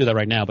are. You don't have to do that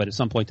right now, but at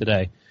some point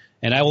today.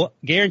 And I will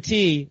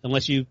guarantee,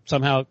 unless you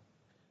somehow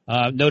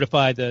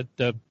notify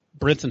the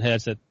Brinson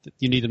heads that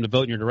you need them to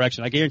vote in your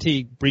direction, I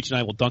guarantee Breach and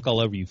I will dunk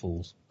all over you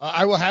fools.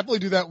 I will happily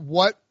do that.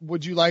 What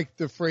would you like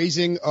the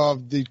phrasing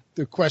of the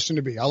question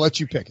to be? I'll let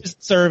you pick it.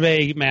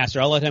 Survey master.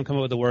 I'll let him come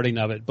up with the wording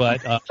of it.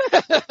 But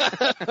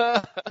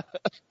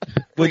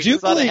would you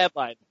believe a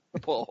headline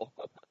poll?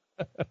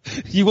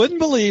 You wouldn't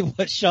believe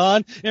what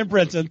Sean and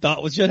Brinson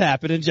thought should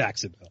happen in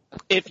Jacksonville.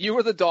 If you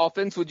were the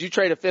Dolphins, would you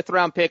trade a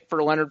 5th-round pick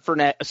for Leonard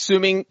Fournette,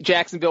 assuming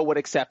Jacksonville would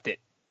accept it?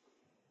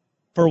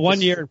 For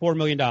 1 year and $4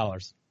 million.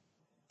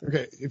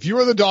 Okay. If you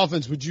were the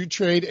Dolphins, would you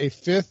trade a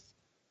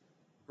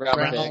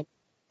 5th-round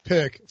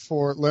pick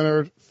for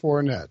Leonard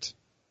Fournette?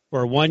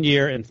 For 1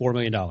 year and $4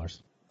 million.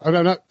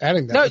 I'm not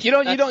adding that. No, you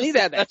don't need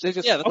that.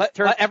 Just let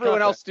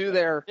everyone else do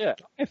their. Yeah.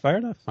 Okay, fair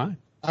enough. Fine.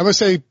 I'm going to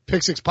say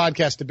Pick Six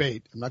podcast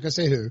debate. I'm not going to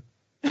say who.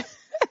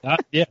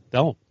 Yeah,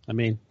 don't. I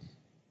mean,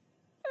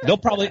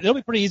 it'll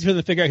be pretty easy for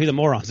them to figure out who the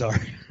morons are.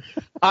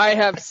 I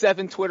have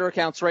 7 Twitter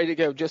accounts ready to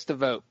go just to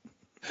vote.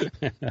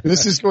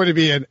 This is going to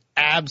be an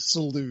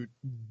absolute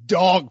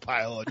dog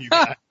pile on you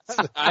guys.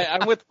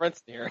 I'm with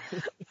Princeton here.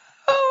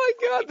 Oh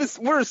my God,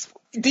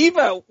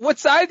 Devo, what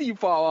side do you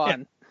fall on? Yeah,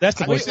 that's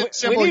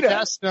the We need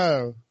yes,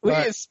 no. We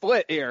need a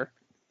split here.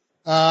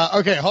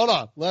 Okay, hold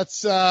on.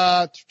 Let's we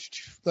got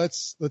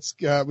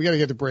to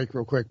get to break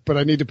real quick, but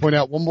I need to point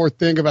out one more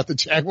thing about the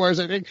Jaguars,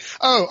 I think.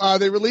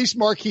 They released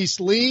Marquise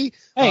Lee.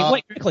 Hey,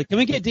 wait, quickly. Can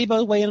we get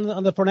Debo weigh in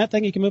on the Fournette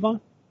thing? You can move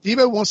on?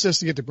 Debo wants us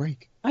to get to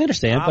break. I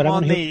understand, but I'm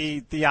on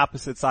the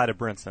opposite side of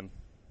Brinson.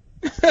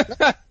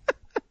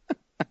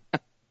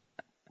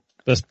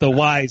 The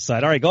wise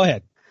side. All right, go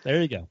ahead. There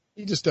you go.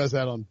 He just does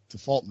that on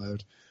default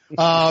mode. Hey,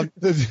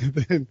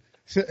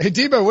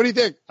 Debo, what do you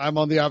think? I'm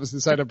on the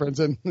opposite side of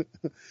Brinson.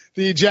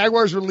 The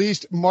Jaguars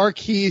released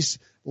Marquise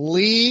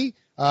Lee,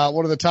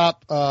 one of the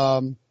top,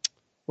 one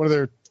of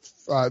their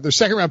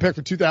 2nd-round pick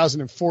for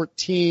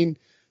 2014,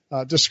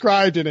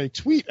 described in a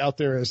tweet out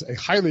there as a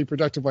highly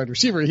productive wide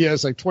receiver. He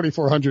has like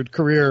 2,400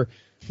 career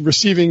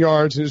receiving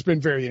yards and has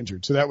been very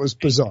injured. So that was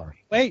bizarre.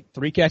 Wait,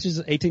 3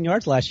 catches, 18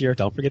 yards last year.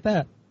 Don't forget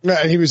that.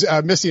 And he was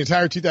missed the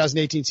entire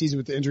 2018 season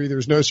with the injury. There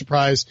was no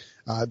surprise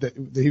that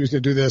he was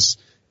going to do this,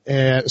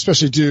 and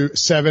especially do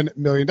 $7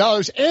 million.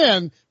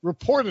 And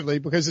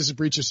reportedly, because this is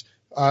Breach's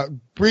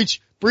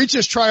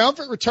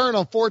triumphant return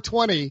on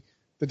 420,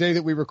 the day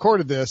that we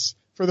recorded this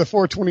for the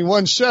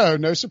 421 show.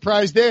 No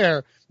surprise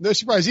there. No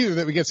surprise either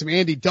that we get some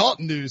Andy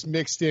Dalton news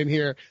mixed in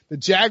here. The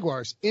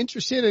Jaguars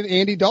interested in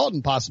Andy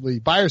Dalton, possibly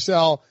buy or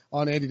sell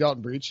on Andy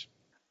Dalton. Breach.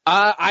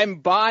 I'm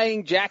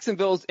buying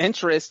Jacksonville's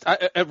interest.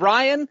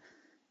 Ryan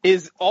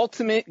is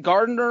ultimate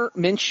Gardner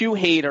Minshew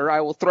hater.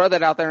 I will throw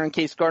that out there in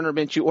case Gardner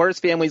Minshew or his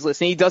family's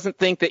listening. He doesn't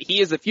think that he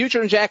is the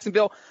future in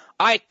Jacksonville.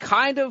 I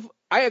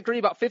agree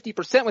about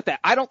 50% with that.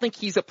 I don't think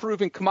he's a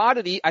proven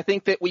commodity. I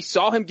think that we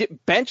saw him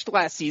get benched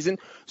last season.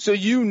 So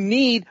you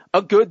need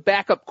a good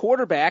backup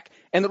quarterback.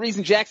 And the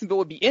reason Jacksonville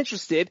would be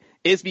interested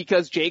is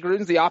because Jay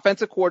Gruden's the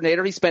offensive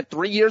coordinator. He spent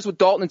 3 years with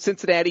Dalton in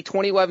Cincinnati,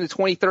 2011 to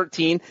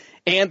 2013,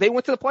 and they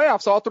went to the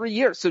playoffs all 3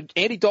 years. So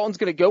Andy Dalton's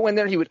going to go in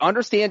there. He would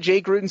understand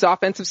Jay Gruden's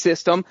offensive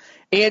system,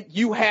 and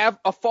you have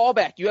a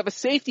fallback. You have a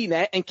safety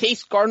net in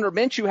case Gardner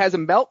Minshew has a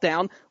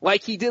meltdown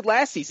like he did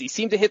last season. He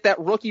seemed to hit that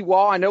rookie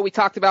wall. I know we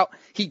talked about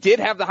he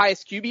did have the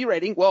highest QB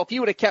rating. Well, if he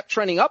would have kept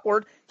trending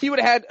upward, he would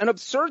have had an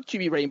absurd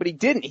QB rating, but he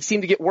didn't. He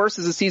seemed to get worse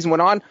as the season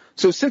went on.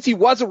 So since he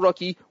was a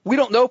rookie, we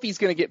don't know if he's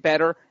going to get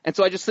better. And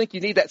so I just think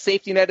you need that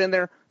safety net in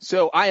there.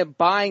 So I am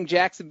buying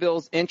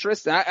Jacksonville's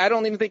interest. I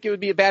don't even think it would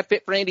be a bad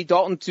fit for Andy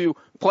Dalton to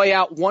play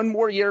out one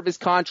more year of his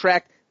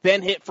contract,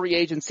 then hit free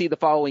agency the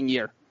following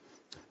year.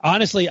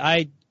 Honestly,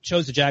 I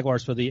chose the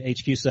Jaguars for the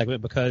HQ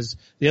segment because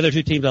the other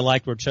 2 teams I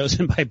liked were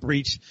chosen by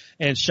Breach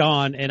and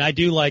Sean, and I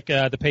do like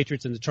the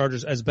Patriots and the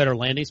Chargers as better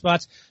landing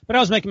spots. But I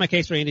was making my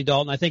case for Andy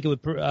Dalton. I think it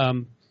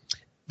would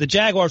the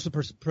Jaguars would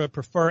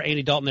prefer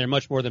Andy Dalton there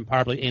much more than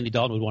probably Andy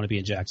Dalton would want to be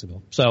in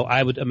Jacksonville. So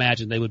I would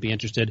imagine they would be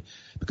interested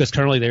because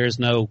currently there is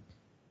no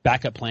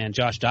backup plan,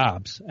 Josh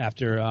Dobbs,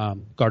 after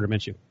Gardner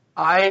Minshew.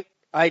 I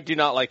do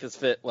not like this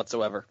fit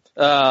whatsoever.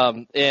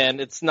 And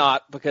it's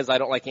not because I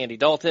don't like Andy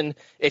Dalton.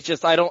 It's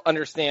just I don't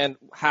understand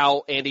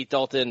how Andy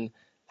Dalton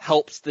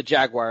helps the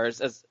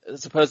Jaguars as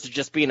opposed to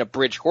just being a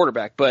bridge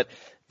quarterback. But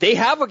they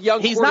have a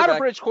young He's quarterback. not a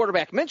bridge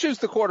quarterback. Minshew's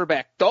the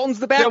quarterback. Dalton's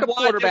the backup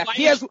quarterback.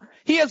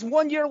 He has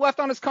 1 year left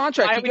on his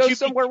contract. He goes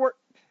somewhere where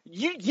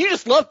You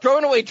just love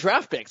throwing away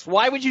draft picks.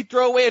 Why would you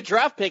throw away a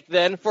draft pick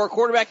then for a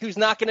quarterback who's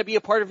not going to be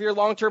a part of your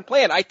long-term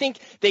plan? I think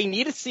they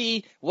need to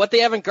see what they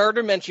have in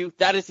Gardner Minshew.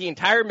 That is the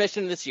entire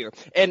mission this year.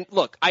 And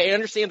look, I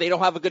understand they don't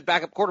have a good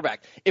backup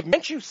quarterback. If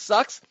Minshew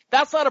sucks,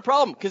 that's not a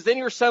problem because then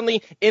you're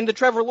suddenly in the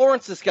Trevor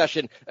Lawrence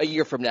discussion a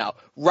year from now.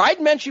 Ride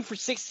Minshew for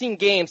 16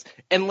 games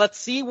and let's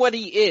see what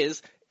he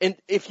is. And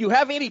if you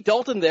have Andy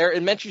Dalton there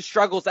and Minshew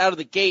struggles out of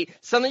the gate,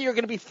 suddenly you're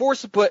going to be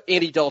forced to put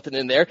Andy Dalton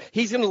in there.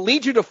 He's going to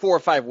lead you to 4 or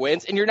 5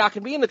 wins, and you're not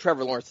going to be in the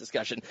Trevor Lawrence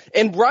discussion.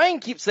 And Ryan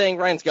keeps saying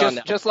Ryan's gone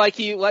now. Just like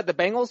he led the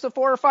Bengals to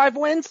 4 or 5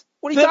 wins?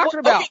 What are you talking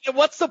about? Okay,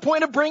 what's the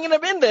point of bringing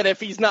him in then if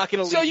he's not going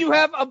to lead? So you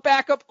have a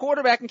backup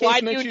quarterback in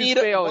case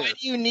Minshew's failure. Why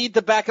do you need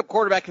the backup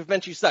quarterback if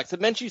Minshew sucks? If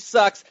Minshew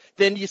sucks,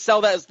 then you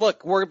sell that as,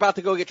 look, we're about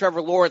to go get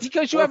Trevor Lawrence.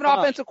 Because you have an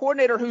offensive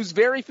coordinator who's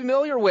very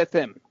familiar with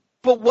him.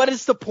 But what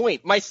is the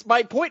point? My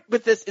point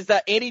with this is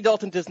that Andy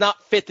Dalton does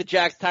not fit the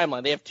Jags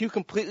timeline. They have two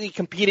completely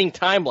competing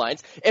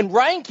timelines. And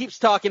Ryan keeps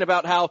talking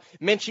about how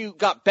Minshew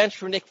got benched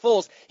for Nick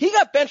Foles. He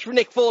got benched for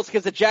Nick Foles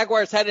because the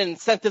Jaguars had an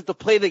incentive to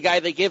play the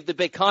guy they gave the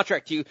big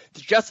contract to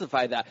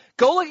justify that.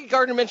 Go look at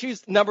Gardner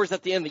Minshew's numbers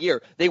at the end of the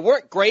year. They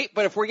weren't great,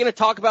 but if we're going to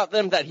talk about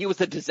them that he was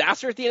a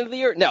disaster at the end of the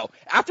year, no.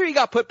 After he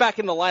got put back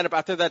in the lineup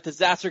after that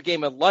disaster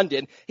game in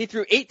London, he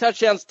threw 8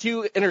 touchdowns,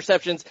 2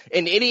 interceptions,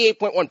 and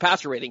 88.1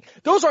 passer rating.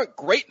 Those aren't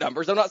great numbers.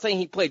 I'm not saying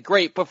he played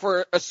great, but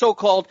for a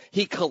so-called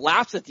he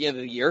collapsed at the end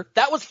of the year,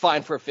 that was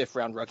fine for a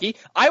 5th-round rookie.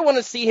 I want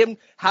to see him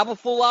have a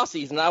full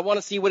offseason. I want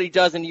to see what he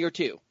does in year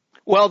 2.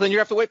 Well, then you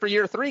have to wait for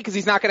year 3 because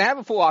he's not going to have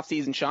a full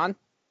offseason, Sean.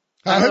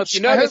 I don't know if you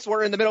noticed,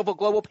 we're in the middle of a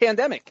global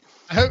pandemic.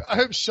 I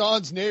hope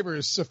Sean's neighbor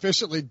is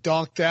sufficiently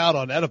donked out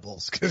on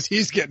edibles because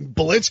he's getting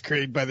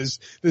blitzkrieged by this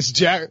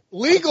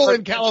legal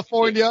in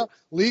California,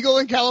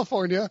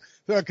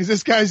 because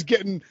this guy's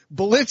getting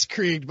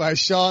blitzkrieged by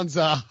Sean's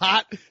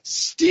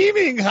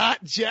steaming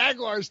hot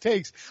Jaguars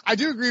takes. I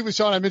do agree with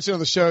Sean. I mentioned on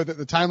the show that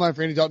the timeline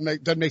for Andy Dalton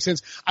doesn't make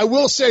sense. I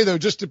will say, though,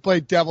 just to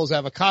play devil's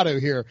avocado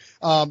here,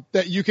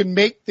 that you can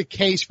make the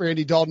case for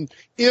Andy Dalton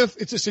if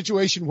it's a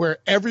situation where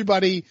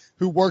everybody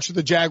who works with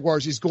the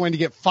Jaguars is going to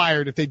get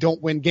fired if they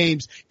don't win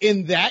games.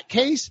 In that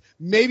case,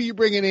 maybe you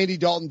bring in Andy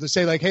Dalton to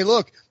say, like, hey,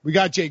 look, we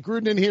got Jay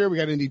Gruden in here, we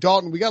got Andy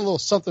Dalton, we got a little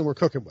something we're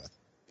cooking with.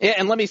 Yeah,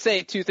 and let me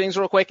say 2 things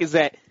real quick is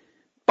that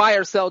buy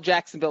or sell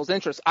Jacksonville's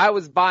interest. I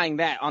was buying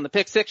that. On the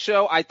Pick 6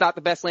 show, I thought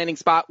the best landing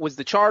spot was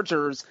the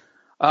Chargers.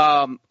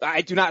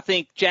 I do not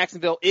think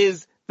Jacksonville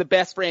is the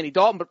best for Andy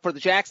Dalton, but for the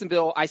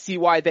Jacksonville, I see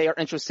why they are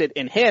interested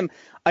in him.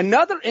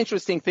 Another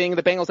interesting thing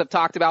the Bengals have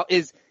talked about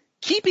is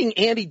keeping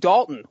Andy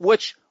Dalton,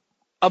 which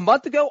a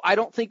month ago I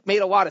don't think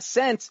made a lot of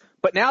sense,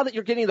 but now that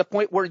you're getting to the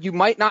point where you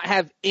might not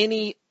have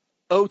any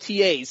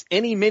OTAs,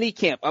 any mini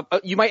camp,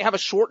 you might have a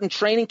shortened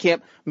training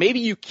camp, maybe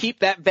you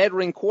keep that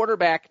veteran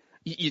quarterback.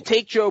 You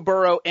take Joe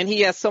Burrow, and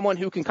he has someone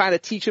who can kind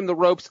of teach him the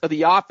ropes of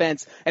the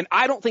offense. And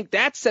I don't think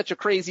that's such a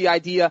crazy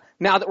idea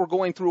now that we're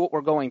going through what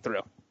we're going through.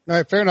 All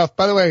right, fair enough.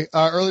 By the way,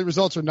 early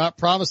results are not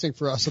promising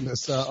for us on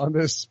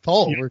this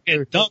poll. We're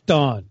getting dunked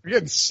on. We're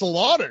getting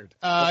slaughtered.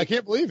 I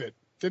can't believe it.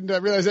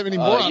 Didn't realize that many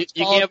morons.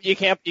 You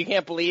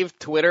can't believe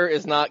Twitter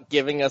is not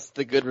giving us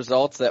the good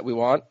results that we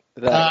want.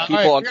 That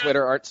people on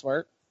Twitter aren't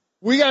smart.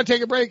 We got to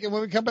take a break, and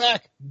when we come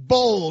back,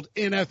 bold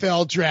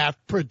NFL draft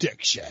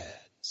predictions.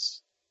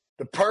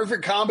 The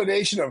perfect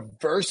combination of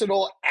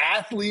versatile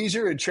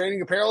athleisure and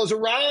training apparel has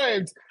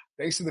arrived.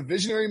 Thanks to the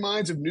visionary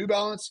minds of New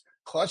Balance,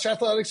 Clutch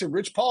Athletics, and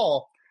Rich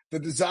Paul, the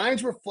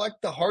designs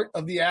reflect the heart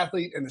of the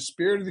athlete and the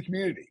spirit of the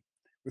community.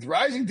 With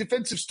rising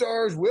defensive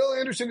stars Will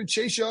Anderson and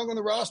Chase Young on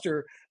the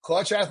roster,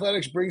 Clutch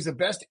Athletics brings the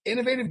best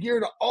innovative gear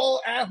to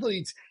all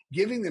athletes,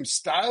 giving them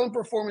style and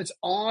performance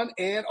on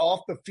and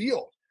off the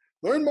field.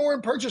 Learn more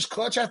and purchase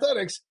Clutch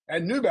Athletics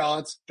at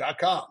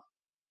NewBalance.com.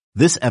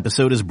 This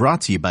episode is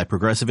brought to you by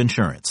Progressive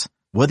Insurance.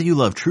 Whether you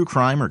love true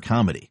crime or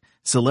comedy,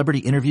 celebrity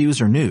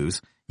interviews or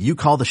news, you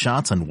call the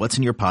shots on what's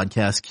in your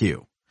podcast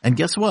queue. And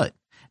guess what?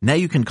 Now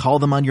you can call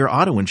them on your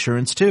auto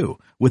insurance too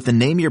with the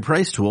Name Your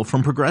Price tool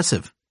from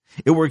Progressive.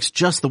 It works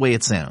just the way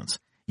it sounds.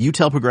 You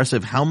tell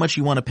Progressive how much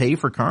you want to pay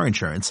for car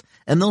insurance,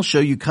 and they'll show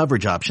you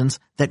coverage options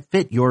that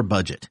fit your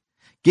budget.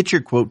 Get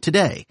your quote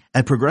today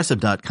at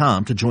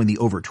Progressive.com to join the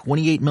over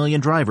 28 million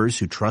drivers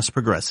who trust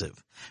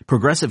Progressive.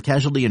 Progressive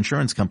Casualty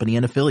Insurance Company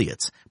and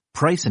Affiliates.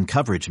 Price and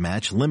coverage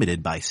match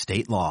limited by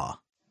state law.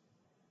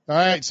 All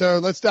right, so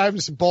let's dive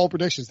into some bold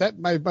predictions. That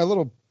my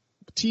little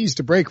tease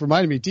to break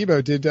reminded me,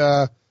 Debo, did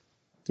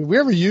we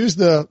ever use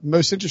the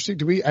most interesting?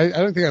 I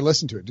don't think I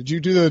listened to it. Did you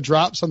do the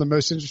drops on the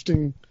most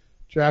interesting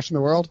draft in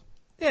the world?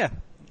 Yeah,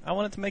 I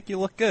wanted to make you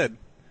look good,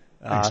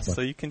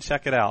 so you can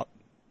check it out.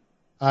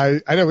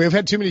 I know we've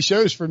had too many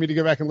shows for me to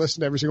go back and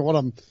listen to every single one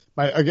of them.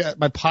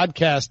 My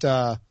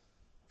podcast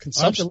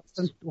consumption.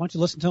 Why don't you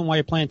listen to them while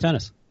you're playing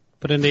tennis?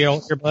 Put in the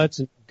earbuds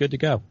and good to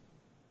go.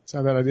 It's not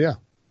a bad idea.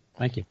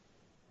 Thank you.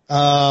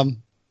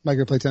 Might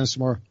go play tennis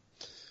tomorrow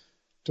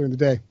during the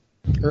day.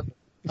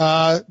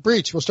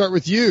 Breach, we'll start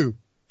with you.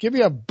 Give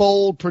me a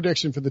bold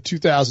prediction for the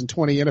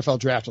 2020 NFL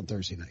Draft on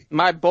Thursday night.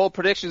 My bold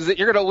prediction is that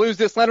you're going to lose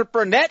this Leonard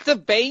Fournette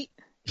debate.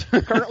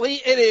 Currently,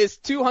 it is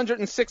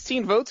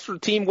 216 votes for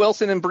Team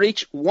Wilson and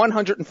Breach,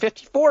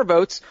 154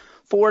 votes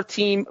for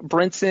Team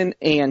Brinson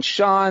and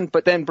Sean.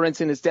 But then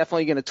Brinson is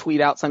definitely going to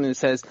tweet out something that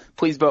says,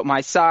 please vote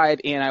my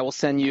side, and I will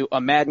send you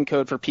a Madden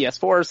code for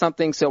PS4 or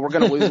something. So we're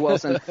going to lose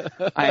Wilson.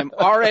 I am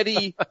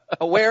already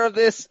aware of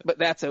this, but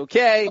that's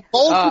okay.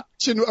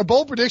 A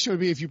bold prediction would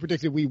be if you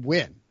predicted we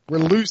win. We're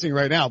losing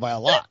right now by a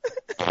lot.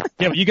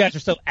 Yeah, but you guys are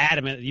so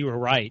adamant that you were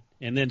right,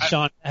 and then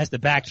Sean has to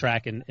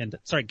backtrack and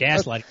start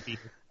gaslighting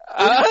people.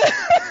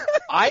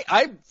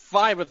 I'm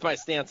fine with my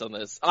stance on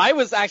this. I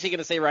was actually going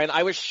to say, Ryan,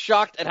 I was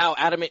shocked at how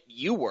adamant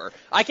you were.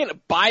 I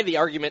can buy the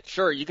argument,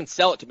 sure, you can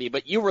sell it to me,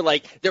 but you were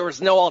like, there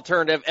was no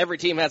alternative. Every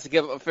team has to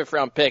give up a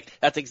fifth-round pick.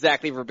 That's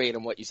exactly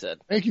verbatim what you said.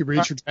 Thank you,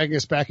 Breach, for tagging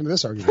us back into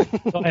this argument.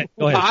 Go ahead.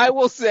 I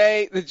will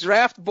say the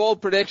draft bold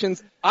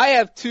predictions. I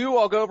have two.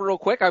 I'll go over real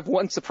quick. I have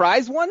one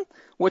surprise one,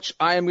 which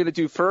I am going to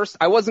do first.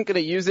 I wasn't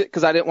going to use it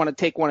because I didn't want to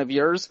take one of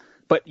yours,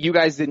 but you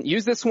guys didn't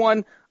use this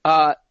one.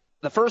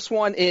 The first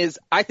one is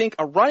I think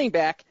a running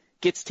back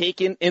gets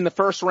taken in the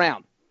first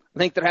round. I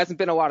think there hasn't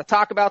been a lot of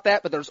talk about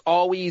that, but there's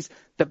always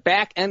the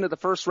back end of the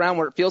first round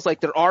where it feels like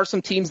there are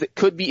some teams that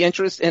could be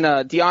interested in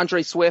a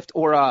DeAndre Swift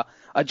or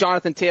a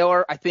Jonathan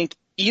Taylor. I think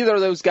either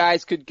of those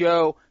guys could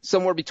go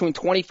somewhere between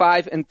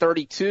 25 and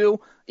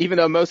 32, even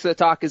though most of the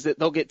talk is that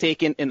they'll get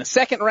taken in the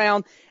second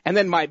round. And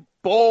then my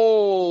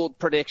bold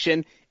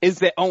prediction is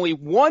that only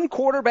one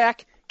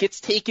quarterback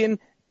gets taken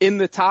in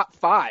the top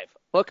 5.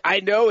 Look, I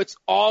know it's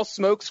all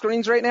smoke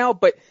screens right now,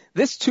 but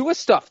this Tua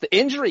stuff, the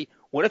injury,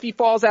 what if he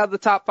falls out of the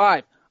top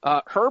 5?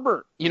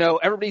 Herbert,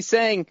 everybody's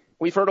saying,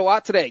 we've heard a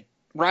lot today.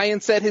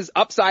 Ryan said his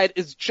upside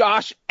is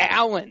Josh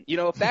Allen.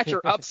 If that's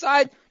your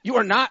upside, you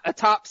are not a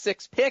top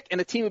 6 pick, and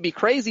a team would be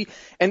crazy.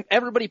 And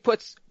everybody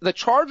puts the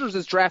Chargers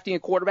as drafting a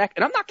quarterback,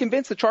 and I'm not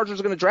convinced the Chargers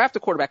are going to draft a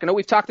quarterback. I know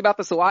we've talked about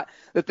this a lot,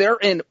 that they're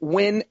in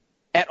win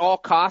at all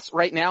costs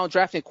right now, and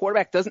drafting a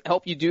quarterback doesn't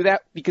help you do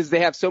that because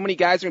they have so many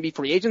guys who are going to be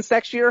free agents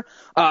next year.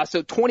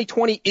 So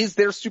 2020 is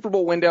their Super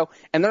Bowl window,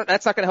 and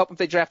that's not going to help if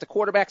they draft a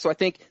quarterback. So I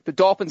think the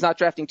Dolphins not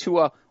drafting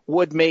Tua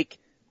would make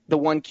the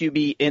 1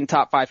 QB in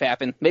top 5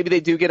 happen. Maybe they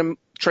do get him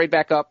trade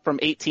back up from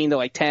 18 to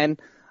like 10.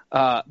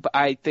 But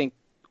I think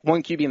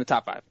 1 QB in the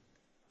top 5.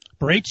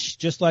 Breach,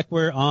 just like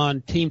we're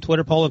on Team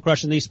Twitter poll and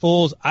crushing these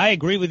fools, I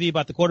agree with you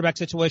about the quarterback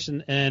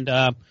situation.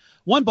 And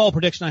one bold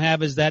prediction I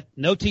have is that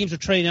no teams are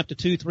trading up to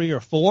 2, 3, or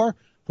 4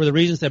 for the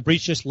reasons that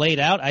Breach just laid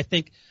out. I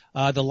think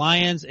the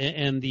Lions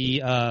and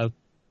the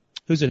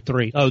who's at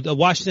 3? Oh, the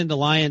Washington, the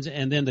Lions,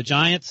 and then the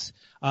Giants.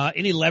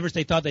 Any leverage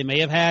they thought they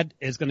may have had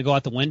is going to go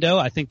out the window.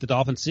 I think the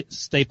Dolphins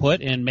stay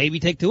put and maybe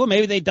take Tua,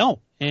 maybe they don't.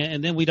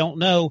 And then we don't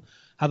know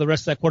how the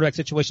rest of that quarterback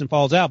situation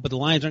falls out, but the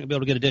Lions aren't going to be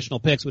able to get additional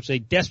picks, which they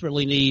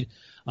desperately need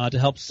to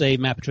help save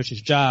Matt Patricia's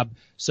job.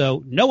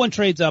 So no one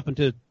trades up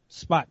into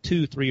spot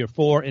 2, 3, or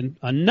 4. And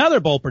another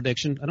bold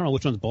prediction, I don't know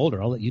which one's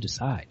bolder, I'll let you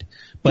decide.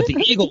 But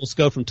the Eagles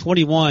go from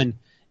 21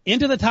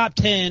 into the top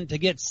 10 to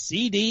get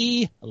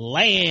CeeDee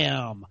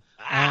Lamb.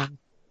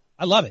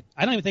 I love it.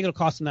 I don't even think it'll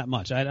cost them that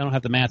much. I don't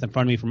have the math in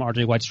front of me from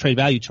RJ White's trade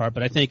value chart,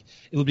 but I think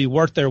it would be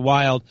worth their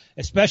while,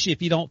 especially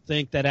if you don't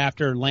think that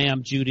after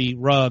Lamb, Judy,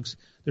 Ruggs,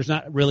 there's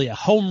not really a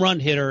home run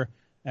hitter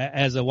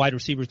as a wide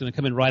receiver is going to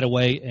come in right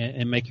away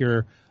and make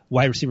your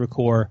wide receiver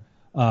core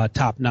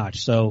top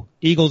notch. So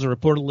Eagles are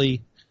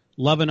reportedly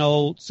loving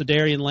old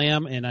Cedarian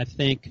Lamb, and I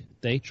think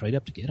they trade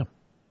up to get him.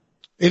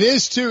 It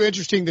is too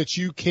interesting that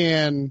you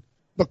can,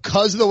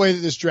 because of the way that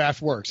this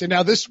draft works. And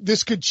now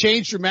this could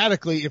change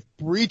dramatically if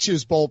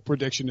Breach's bold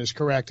prediction is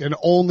correct and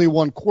only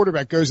one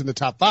quarterback goes in the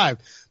top 5.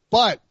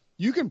 But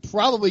you can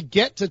probably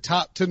get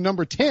to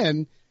number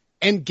 10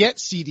 and get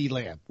CeeDee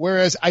Lamb.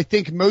 Whereas I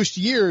think most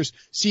years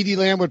CeeDee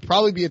Lamb would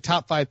probably be a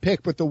top 5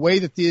 pick, but the way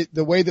that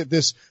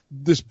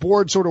this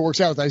board sort of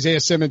works out with Isaiah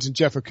Simmons and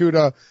Jeff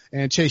Okudah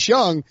and Chase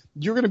Young,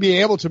 you're going to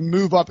be able to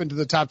move up into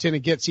the top 10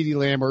 and get CeeDee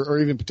Lamb or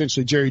even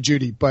potentially Jerry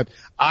Jeudy. But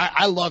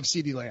I love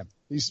CeeDee Lamb.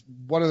 He's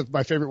one of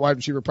my favorite wide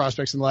receiver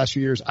prospects in the last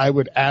few years. I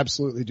would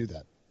absolutely do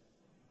that.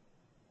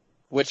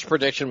 Which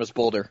prediction was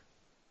bolder?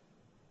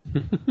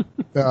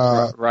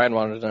 Ryan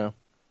wanted to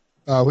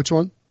know. Which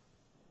one?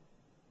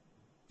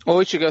 Well,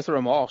 we should go through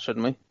them all,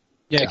 shouldn't we?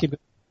 Yeah.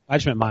 I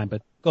just meant mine,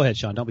 but go ahead,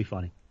 Sean. Don't be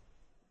funny.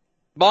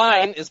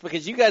 Mine is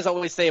because you guys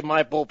always say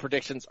my bold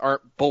predictions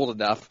aren't bold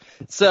enough.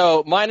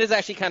 So mine is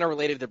actually kind of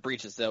related to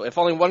Breach's, though. If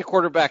only one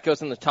quarterback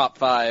goes in the top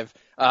 5,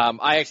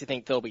 I actually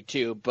think there'll be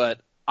 2, but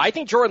I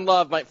think Jordan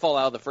Love might fall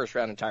out of the first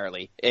round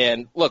entirely.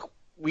 And look,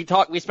 we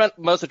spent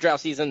most of the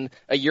draft season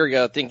a year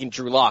ago thinking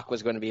Drew Lock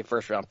was going to be a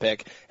first round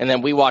pick, and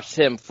then we watched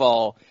him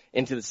fall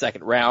into the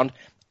second round.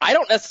 I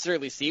don't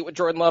necessarily see it with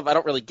Jordan Love. I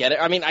don't really get it.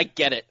 I mean, I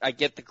get it. I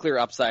get the clear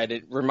upside.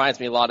 It reminds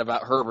me a lot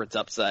about Herbert's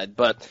upside.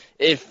 But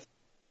if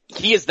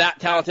he is that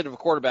talented of a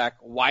quarterback,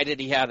 why did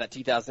he have that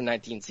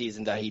 2019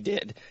 season that he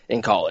did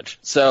in college?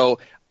 So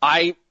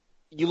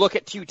you look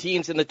at 2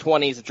 teams in the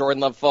 20s, Jordan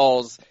Love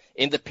falls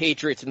in the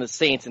Patriots and the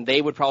Saints, and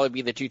they would probably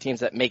be the 2 teams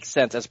that make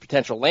sense as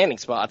potential landing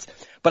spots.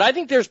 But I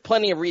think there's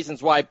plenty of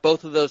reasons why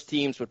both of those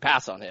teams would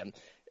pass on him.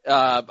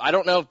 I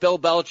don't know if Bill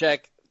Belichick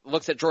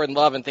looks at Jordan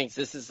Love and thinks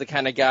this is the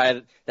kind of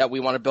guy that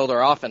we want to build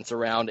our offense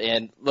around.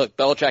 And look,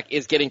 Belichick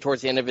is getting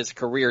towards the end of his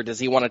career. Does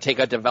he want to take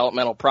a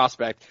developmental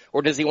prospect,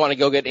 or does he want to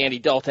go get Andy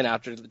Dalton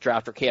after the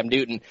draft or Cam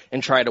Newton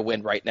and try to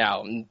win right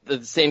now? And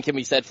the same can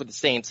be said for the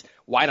Saints.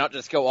 Why not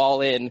just go all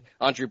in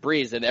on Drew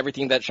Brees? And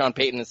everything that Sean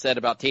Payton has said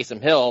about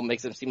Taysom Hill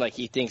makes him seem like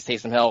he thinks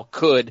Taysom Hill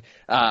could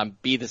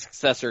be the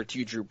successor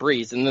to Drew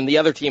Brees. And then the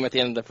other team at the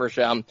end of the first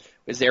round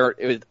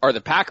are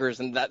the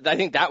Packers, and I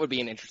think that would be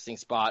an interesting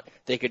spot.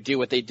 They could do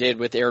what they did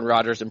with Aaron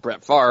Rodgers and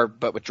Brett Favre,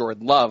 but with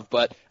Jordan Love.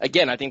 But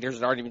again, I think there's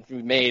an argument to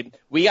be made.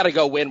 We got to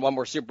go win one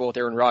more Super Bowl with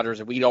Aaron Rodgers,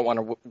 and we don't want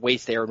to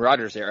waste the Aaron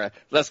Rodgers era.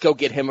 Let's go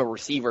get him a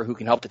receiver who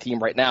can help the team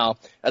right now,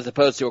 as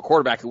opposed to a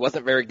quarterback who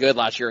wasn't very good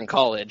last year in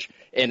college,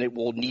 and it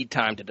will need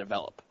time to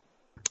develop.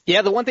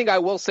 Yeah, the one thing I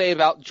will say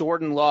about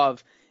Jordan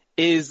Love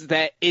is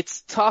that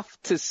it's tough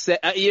to say.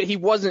 He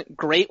wasn't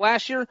great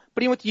last year,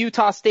 but he went to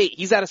Utah State.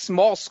 He's at a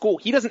small school.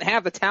 He doesn't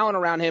have the talent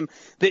around him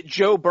that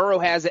Joe Burrow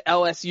has at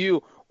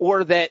LSU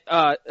or that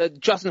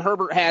Justin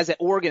Herbert has at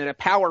Oregon at a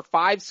Power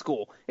 5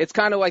 school. It's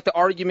kind of like the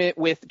argument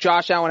with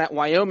Josh Allen at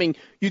Wyoming.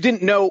 You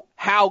didn't know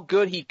how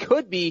good he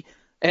could be.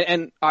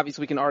 And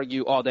obviously we can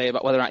argue all day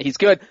about whether or not he's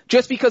good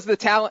just because of the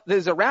talent that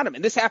is around him.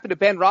 And this happened to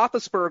Ben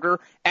Roethlisberger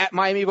at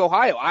Miami of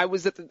Ohio. I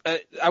was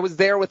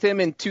there with him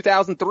in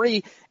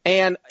 2003,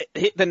 and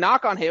the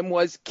knock on him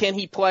was, can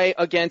he play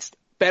against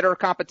better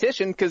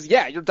competition? Because,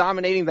 yeah, you're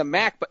dominating the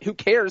MAC, but who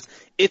cares?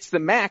 It's the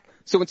MAC.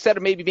 So instead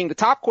of maybe being the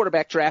top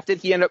quarterback drafted,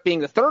 he ended up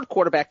being the third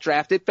quarterback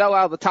drafted, fell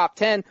out of the top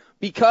 10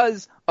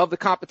 because of the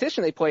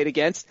competition they played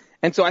against.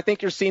 And so I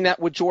think you're seeing that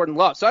with Jordan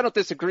Love. So I don't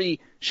disagree,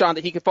 Sean,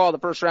 that he could fall in the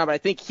first round, but I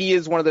think he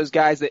is one of those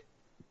guys that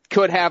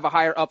could have a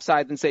higher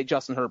upside than, say,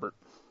 Justin Herbert.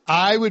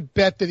 I would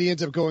bet that he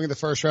ends up going in the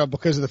first round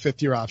because of the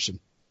fifth-year option.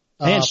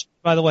 And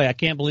by the way, I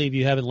can't believe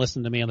you haven't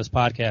listened to me on this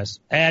podcast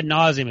ad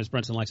nauseum, as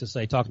Brinson likes to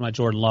say, talking about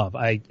Jordan Love.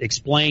 I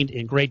explained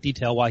in great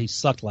detail why he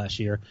sucked last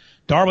year.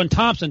 Darwin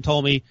Thompson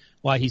told me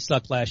why he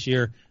sucked last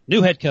year.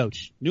 New head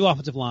coach, new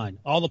offensive line,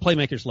 all the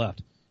playmakers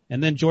left.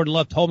 And then Jordan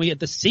Love told me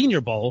at the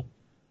Senior Bowl,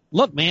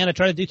 look, man, I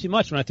tried to do too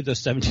much when I threw those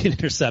 17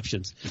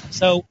 interceptions.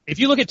 So if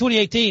you look at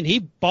 2018, he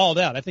balled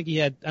out. I think he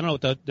had, I don't know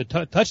what the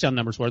touchdown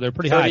numbers were. They're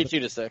pretty high.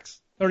 32-6.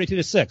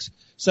 32-6.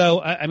 So,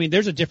 I mean,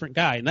 there's a different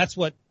guy, and that's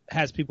what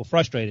has people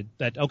frustrated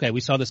that, okay,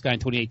 we saw this guy in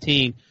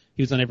 2018.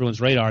 He was on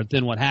everyone's radar.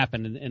 Then what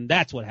happened? And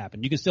that's what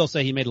happened. You can still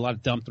say he made a lot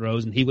of dumb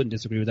throws, and he wouldn't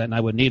disagree with that, and I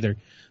wouldn't either.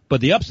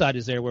 But the upside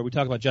is there where we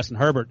talk about Justin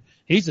Herbert.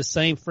 He's the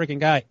same freaking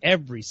guy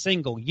every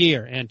single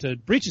year. And to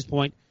Breach's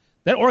point,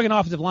 that Oregon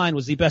offensive line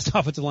was the best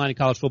offensive line in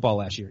college football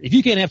last year. If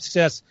you can't have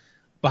success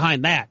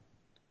behind that,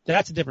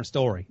 that's a different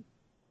story.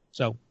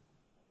 So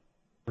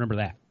remember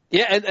that.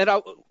 Yeah,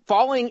 and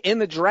falling in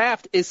the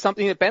draft is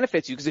something that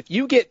benefits you because if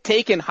you get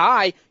taken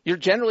high, you're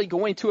generally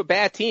going to a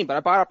bad team. But I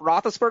brought up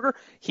Roethlisberger.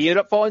 He ended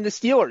up falling to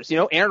Steelers. You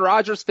know, Aaron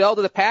Rodgers fell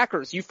to the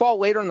Packers. You fall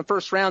later in the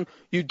first round,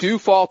 you do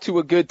fall to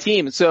a good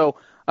team. So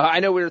I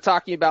know we were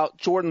talking about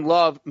Jordan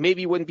Love.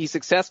 Maybe he wouldn't be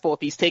successful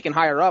if he's taken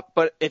higher up,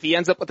 but if he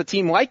ends up with a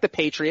team like the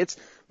Patriots,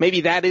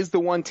 maybe that is the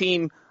one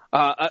team,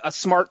 a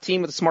smart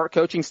team with a smart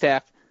coaching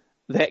staff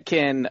that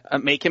can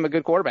make him a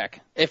good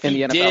quarterback in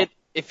the NFL.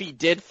 If he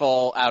did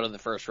fall out of the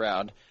first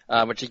round,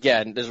 which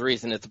again, there's a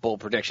reason it's a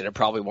bold prediction, it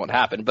probably won't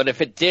happen. But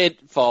if it did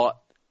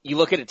fall, you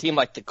look at a team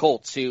like the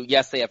Colts, who,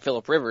 yes, they have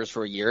Phillip Rivers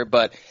for a year,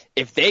 but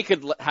if they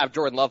could have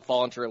Jordan Love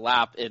fall into her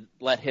lap and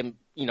let him,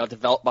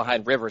 develop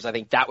behind Rivers, I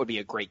think that would be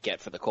a great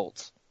get for the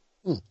Colts.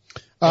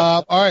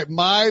 All right,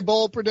 my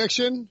bold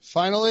prediction.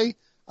 Finally,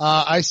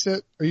 I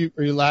said, are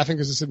you laughing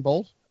because it's in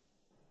bold?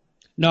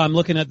 No, I'm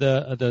looking at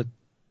the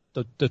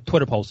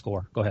Twitter poll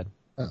score. Go ahead.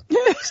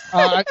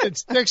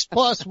 It's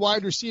 6+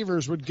 wide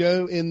receivers would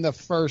go in the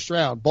first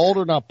round. Bold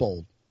or not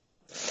bold?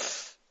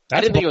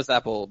 I didn't think it was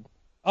that bold.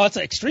 Oh, it's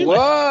extremely.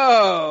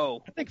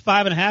 Whoa! I think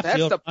 5.5.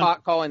 That's the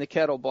pot calling the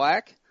kettle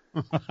black.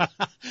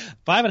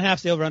 5.5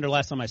 is the over under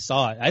last time I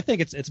saw it. I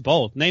think it's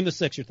bold. Name the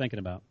 6 you're thinking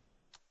about.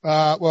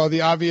 Well,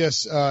 the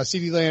obvious,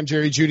 CeeDee Lamb,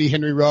 Jerry Jeudy,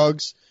 Henry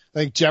Ruggs. I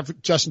think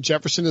Justin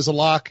Jefferson is a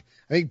lock.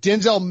 I think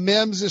Denzel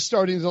Mims is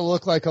starting to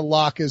look like a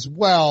lock as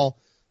well.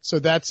 So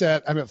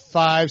I'm at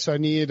 5, so I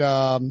need,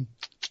 I'll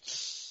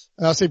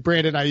say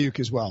Brandon Ayuk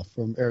as well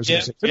from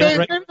Arizona State. So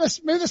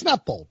maybe that's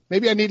not bold.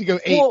 Maybe I need to go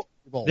 8. Well,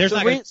 bold. There's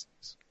not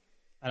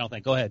I don't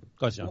think. Go ahead,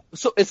 John.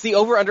 So it's the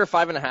over under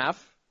 5.5.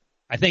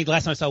 I think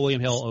last time I saw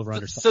William Hill over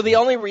under. So the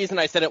only reason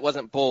I said it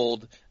wasn't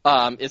bold,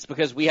 is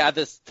because we had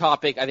this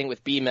topic, I think,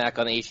 with BMAC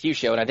on the HQ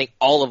show, and I think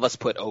all of us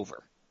put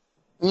over.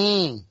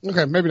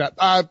 Okay, maybe not.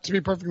 To be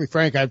perfectly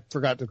frank, I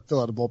forgot to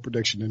fill out a bold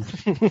prediction.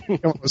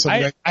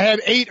 I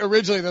had 8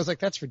 originally, and I was like,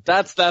 that's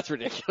ridiculous. That's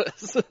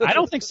ridiculous. I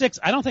don't think 6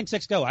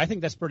 go. I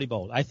think that's pretty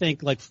bold. I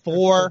think like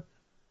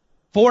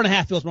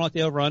 4.5 feels more like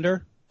the over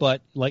under.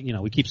 But like,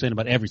 we keep saying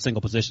about every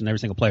single position, every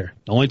single player.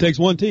 It only takes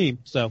one team.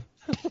 So,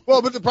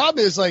 well, but the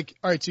problem is like,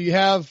 all right, so you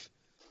have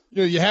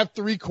 3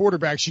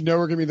 quarterbacks, are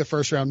going to be in the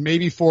first round,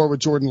 maybe 4 with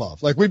Jordan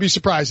Love. Like, we'd be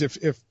surprised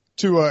if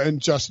Tua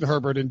and Justin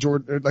Herbert and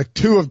Jordan, like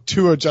two of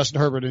Justin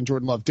Herbert and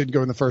Jordan Love didn't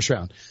go in the first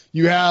round.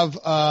 You have,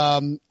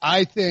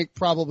 I think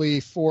probably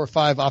 4 or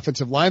 5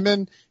 offensive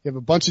linemen. You have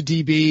a bunch of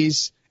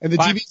DBs, and the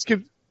DBs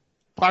could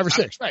 5 or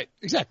 6, right?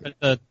 Exactly.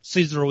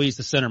 Cesar Ruiz,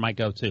 the center, might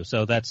go too.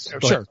 So that's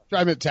sure.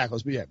 I meant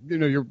tackles, but yeah,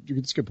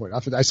 it's a good point.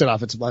 I said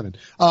offensive linemen.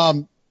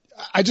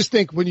 I just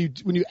think when you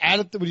add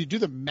it, when you do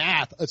the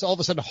math, it's all of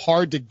a sudden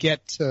hard to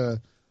get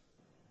to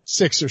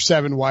 6 or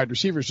 7 wide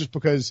receivers just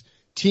because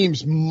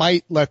teams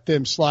might let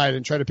them slide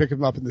and try to pick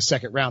them up in the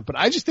second round. But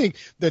I just think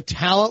the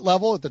talent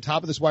level at the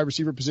top of this wide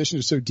receiver position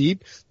is so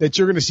deep that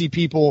you're going to see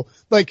people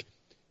like,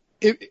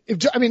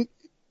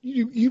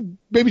 you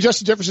maybe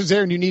Justin Jefferson's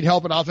there and you need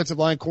help in offensive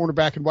line,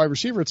 cornerback, and wide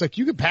receiver. It's like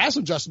you could pass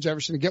on Justin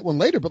Jefferson and get one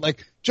later, but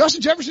like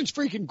Justin Jefferson's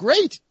freaking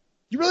great.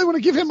 You really want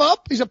to give him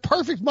up? He's a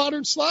perfect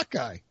modern slot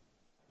guy.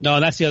 No,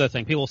 and that's the other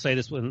thing. People say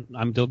this when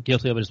I'm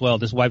guilty of it as well.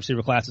 This wide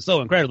receiver class is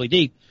so incredibly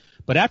deep.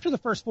 But after the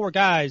first 4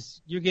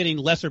 guys, you're getting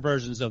lesser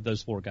versions of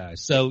those 4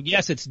 guys. So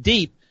yes, it's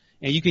deep,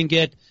 and you can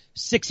get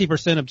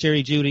 60% of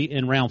Jerry Jeudy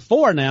in round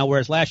 4 now,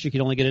 whereas last year you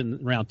could only get it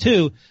in round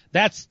 2.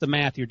 That's the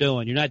math you're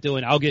doing. You're not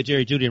doing, I'll get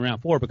Jerry Jeudy in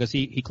round 4 because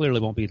he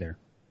clearly won't be there.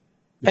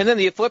 And then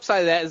the flip side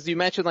of that is you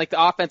mentioned like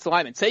the offensive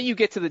lineman. Say you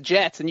get to the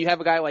Jets and you have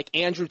a guy like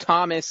Andrew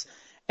Thomas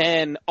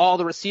and all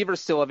the receivers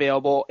still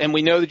available, and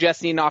we know the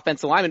Jets need an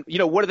offensive lineman. You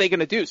know, what are they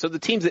going to do? So the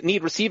teams that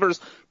need receivers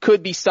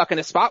could be stuck in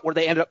a spot where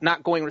they end up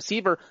not going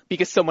receiver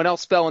because someone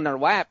else fell in their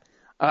lap.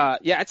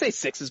 Yeah, I'd say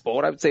 6 is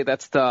bold. I would say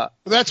that's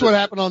what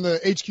happened on the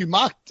HQ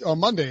mock on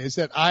Monday is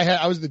that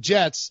I was the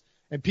Jets,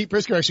 and Pete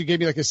Prisco actually gave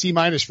me like a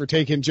C- for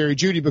taking Jerry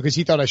Jeudy because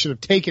he thought I should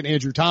have taken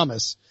Andrew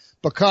Thomas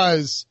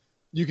because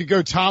you could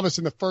go Thomas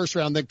in the first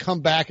round, then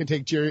come back and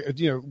take Jerry,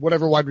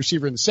 whatever wide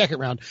receiver in the second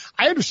round.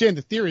 I understand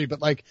the theory,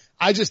 but like,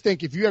 I just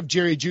think if you have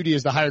Jerry Jeudy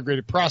as the higher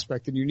graded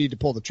prospect, then you need to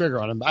pull the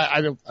trigger on him.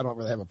 I don't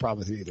really have a problem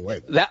with it either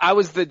way. I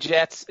was the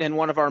Jets in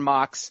one of our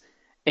mocks,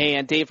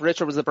 and Dave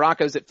Richard was the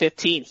Broncos at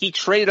 15. He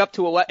traded up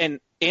to 11,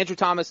 and Andrew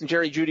Thomas and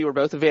Jerry Jeudy were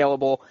both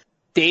available.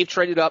 Dave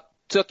traded up,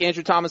 took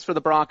Andrew Thomas for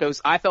the Broncos.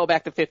 I fell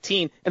back to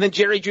 15, and then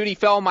Jerry Jeudy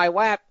fell in my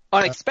lap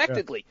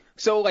unexpectedly. Yeah.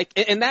 So like,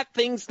 and that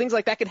things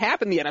like that can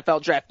happen in the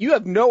NFL draft. You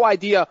have no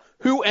idea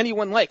who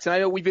anyone likes. And I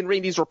know we've been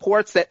reading these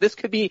reports that this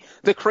could be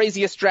the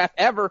craziest draft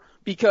ever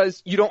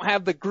because you don't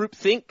have the group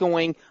think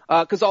going,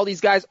 cause all these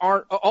scouts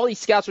are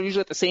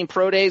usually at the same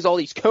pro days. All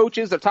these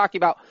coaches, they're talking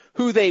about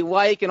who they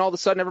like, and all of a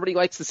sudden everybody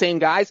likes the same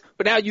guys.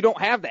 But now you don't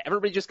have that.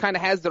 Everybody just kind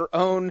of has their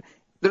own.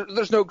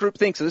 There's no group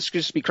think, so this could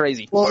just be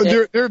crazy. Well,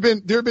 there have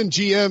been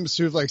GMs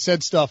who've like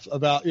said stuff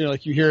about,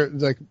 like you hear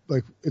like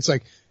it's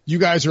like, you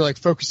guys are like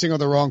focusing on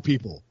the wrong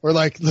people, or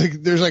like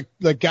there's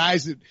like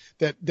guys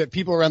that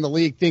people around the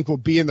league think will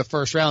be in the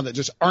first round that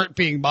just aren't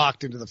being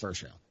mocked into the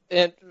first round.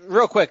 And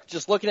real quick,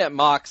 just looking at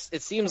mocks,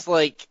 it seems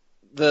like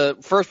the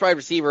first wide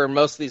receiver in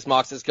most of these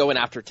mocks is going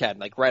after 10,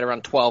 like right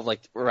around 12, like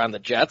around the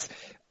Jets.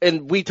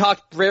 And we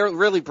talked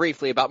really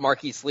briefly about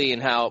Marquise Lee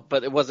and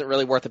but it wasn't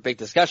really worth a big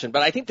discussion.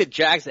 But I think the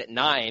Jags at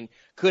 9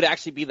 could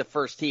actually be the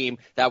first team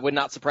that would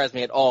not surprise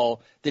me at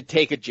all to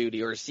take a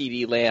Jeudy or a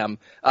CD Lamb,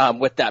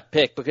 with that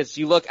pick. Because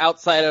you look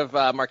outside of,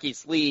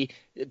 Marquise Lee,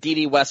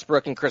 D.D.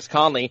 Westbrook and Chris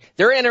Conley,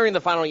 they're entering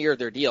the final year of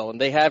their deal and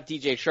they have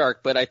DJ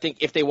Shark. But I think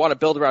if they want to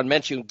build around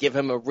Minshew and give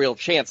him a real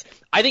chance,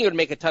 I think it would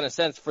make a ton of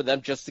sense for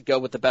them just to go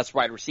with the best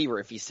wide receiver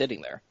if he's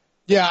sitting there.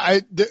 Yeah,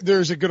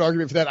 there's a good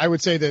argument for that. I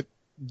would say that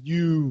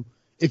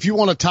if you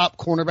want a top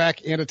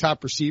cornerback and a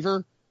top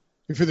receiver,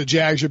 if you're the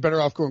Jags, you're better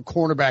off going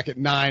cornerback at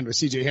 9 with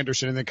C.J.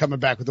 Henderson and then coming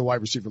back with the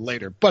wide receiver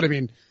later. But I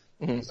mean,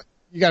 you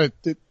gotta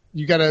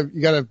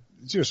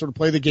sort of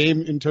play the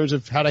game in terms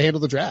of how to handle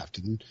the draft.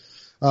 And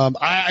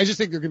I just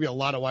think there are gonna be a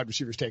lot of wide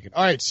receivers taken.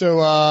 All right, so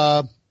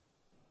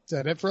is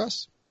that it for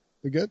us?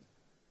 We good?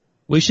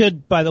 We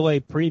should, by the way,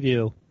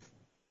 preview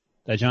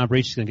that John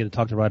Breach is gonna get to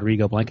talk to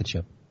Rodrigo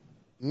Blankenship.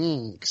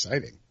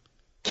 Exciting.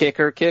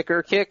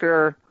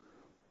 Kicker.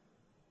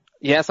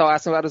 Yes, I'll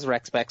ask him about his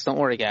rec specs. Don't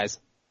worry, guys.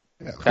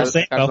 Yeah, got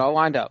it all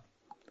lined up.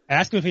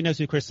 Ask him if he knows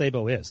who Chris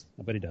Sabo is.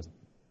 I bet he doesn't.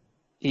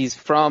 He's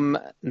from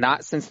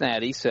not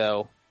Cincinnati,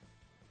 so.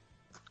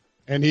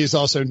 And he's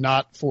also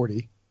not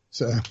 40,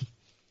 so.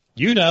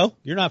 You're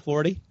not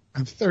 40.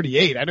 I'm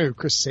 38. I know who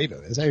Chris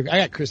Sabo is. I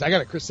got a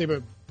Chris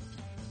Sabo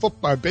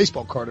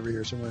baseball card over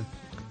here somewhere.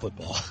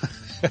 Football.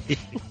 It's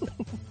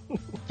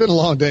been a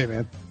long day,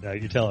 man. No,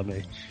 you're telling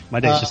me. My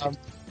day's just.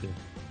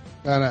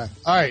 I know.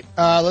 All right,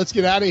 let's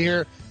get out of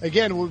here.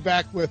 Again, we'll be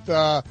back with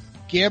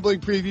gambling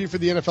preview for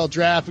the NFL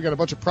draft. We got a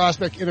bunch of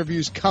prospect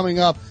interviews coming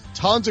up.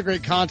 Tons of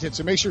great content,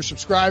 so make sure to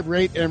subscribe,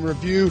 rate, and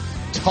review.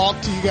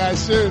 Talk to you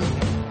guys soon.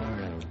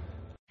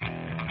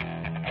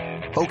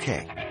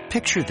 Okay,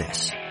 picture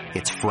this.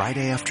 It's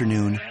Friday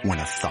afternoon when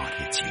a thought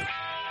hits you.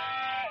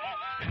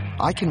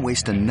 I can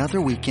waste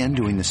another weekend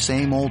doing the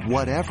same old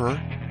whatever,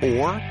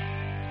 or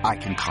I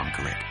can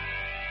conquer it.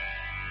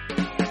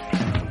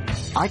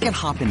 I can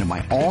hop into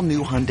my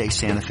all-new Hyundai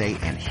Santa Fe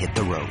and hit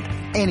the road.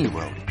 Any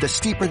road. The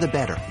steeper the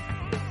better.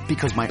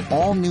 Because my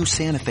all-new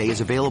Santa Fe is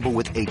available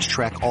with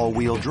H-Track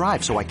all-wheel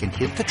drive, so I can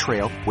hit the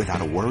trail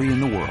without a worry in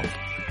the world.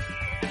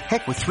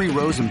 Heck, with 3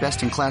 rows and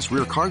best-in-class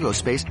rear cargo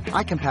space,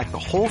 I can pack the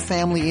whole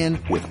family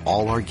in with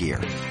all our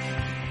gear.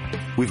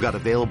 We've got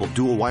available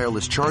dual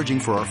wireless charging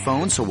for our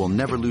phones, so we'll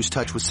never lose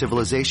touch with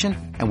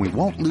civilization, and we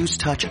won't lose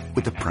touch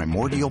with the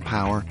primordial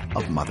power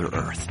of Mother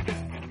Earth.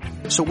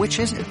 So which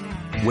is it?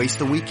 Waste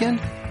the weekend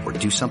or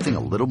do something a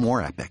little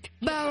more epic?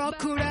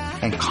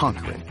 And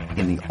conquer it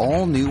in the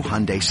all-new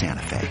Hyundai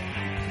Santa Fe.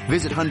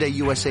 Visit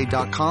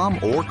HyundaiUSA.com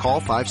or call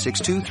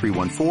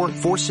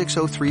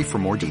 562-314-4603 for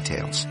more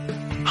details.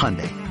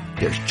 Hyundai,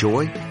 there's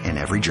joy in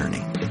every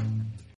journey.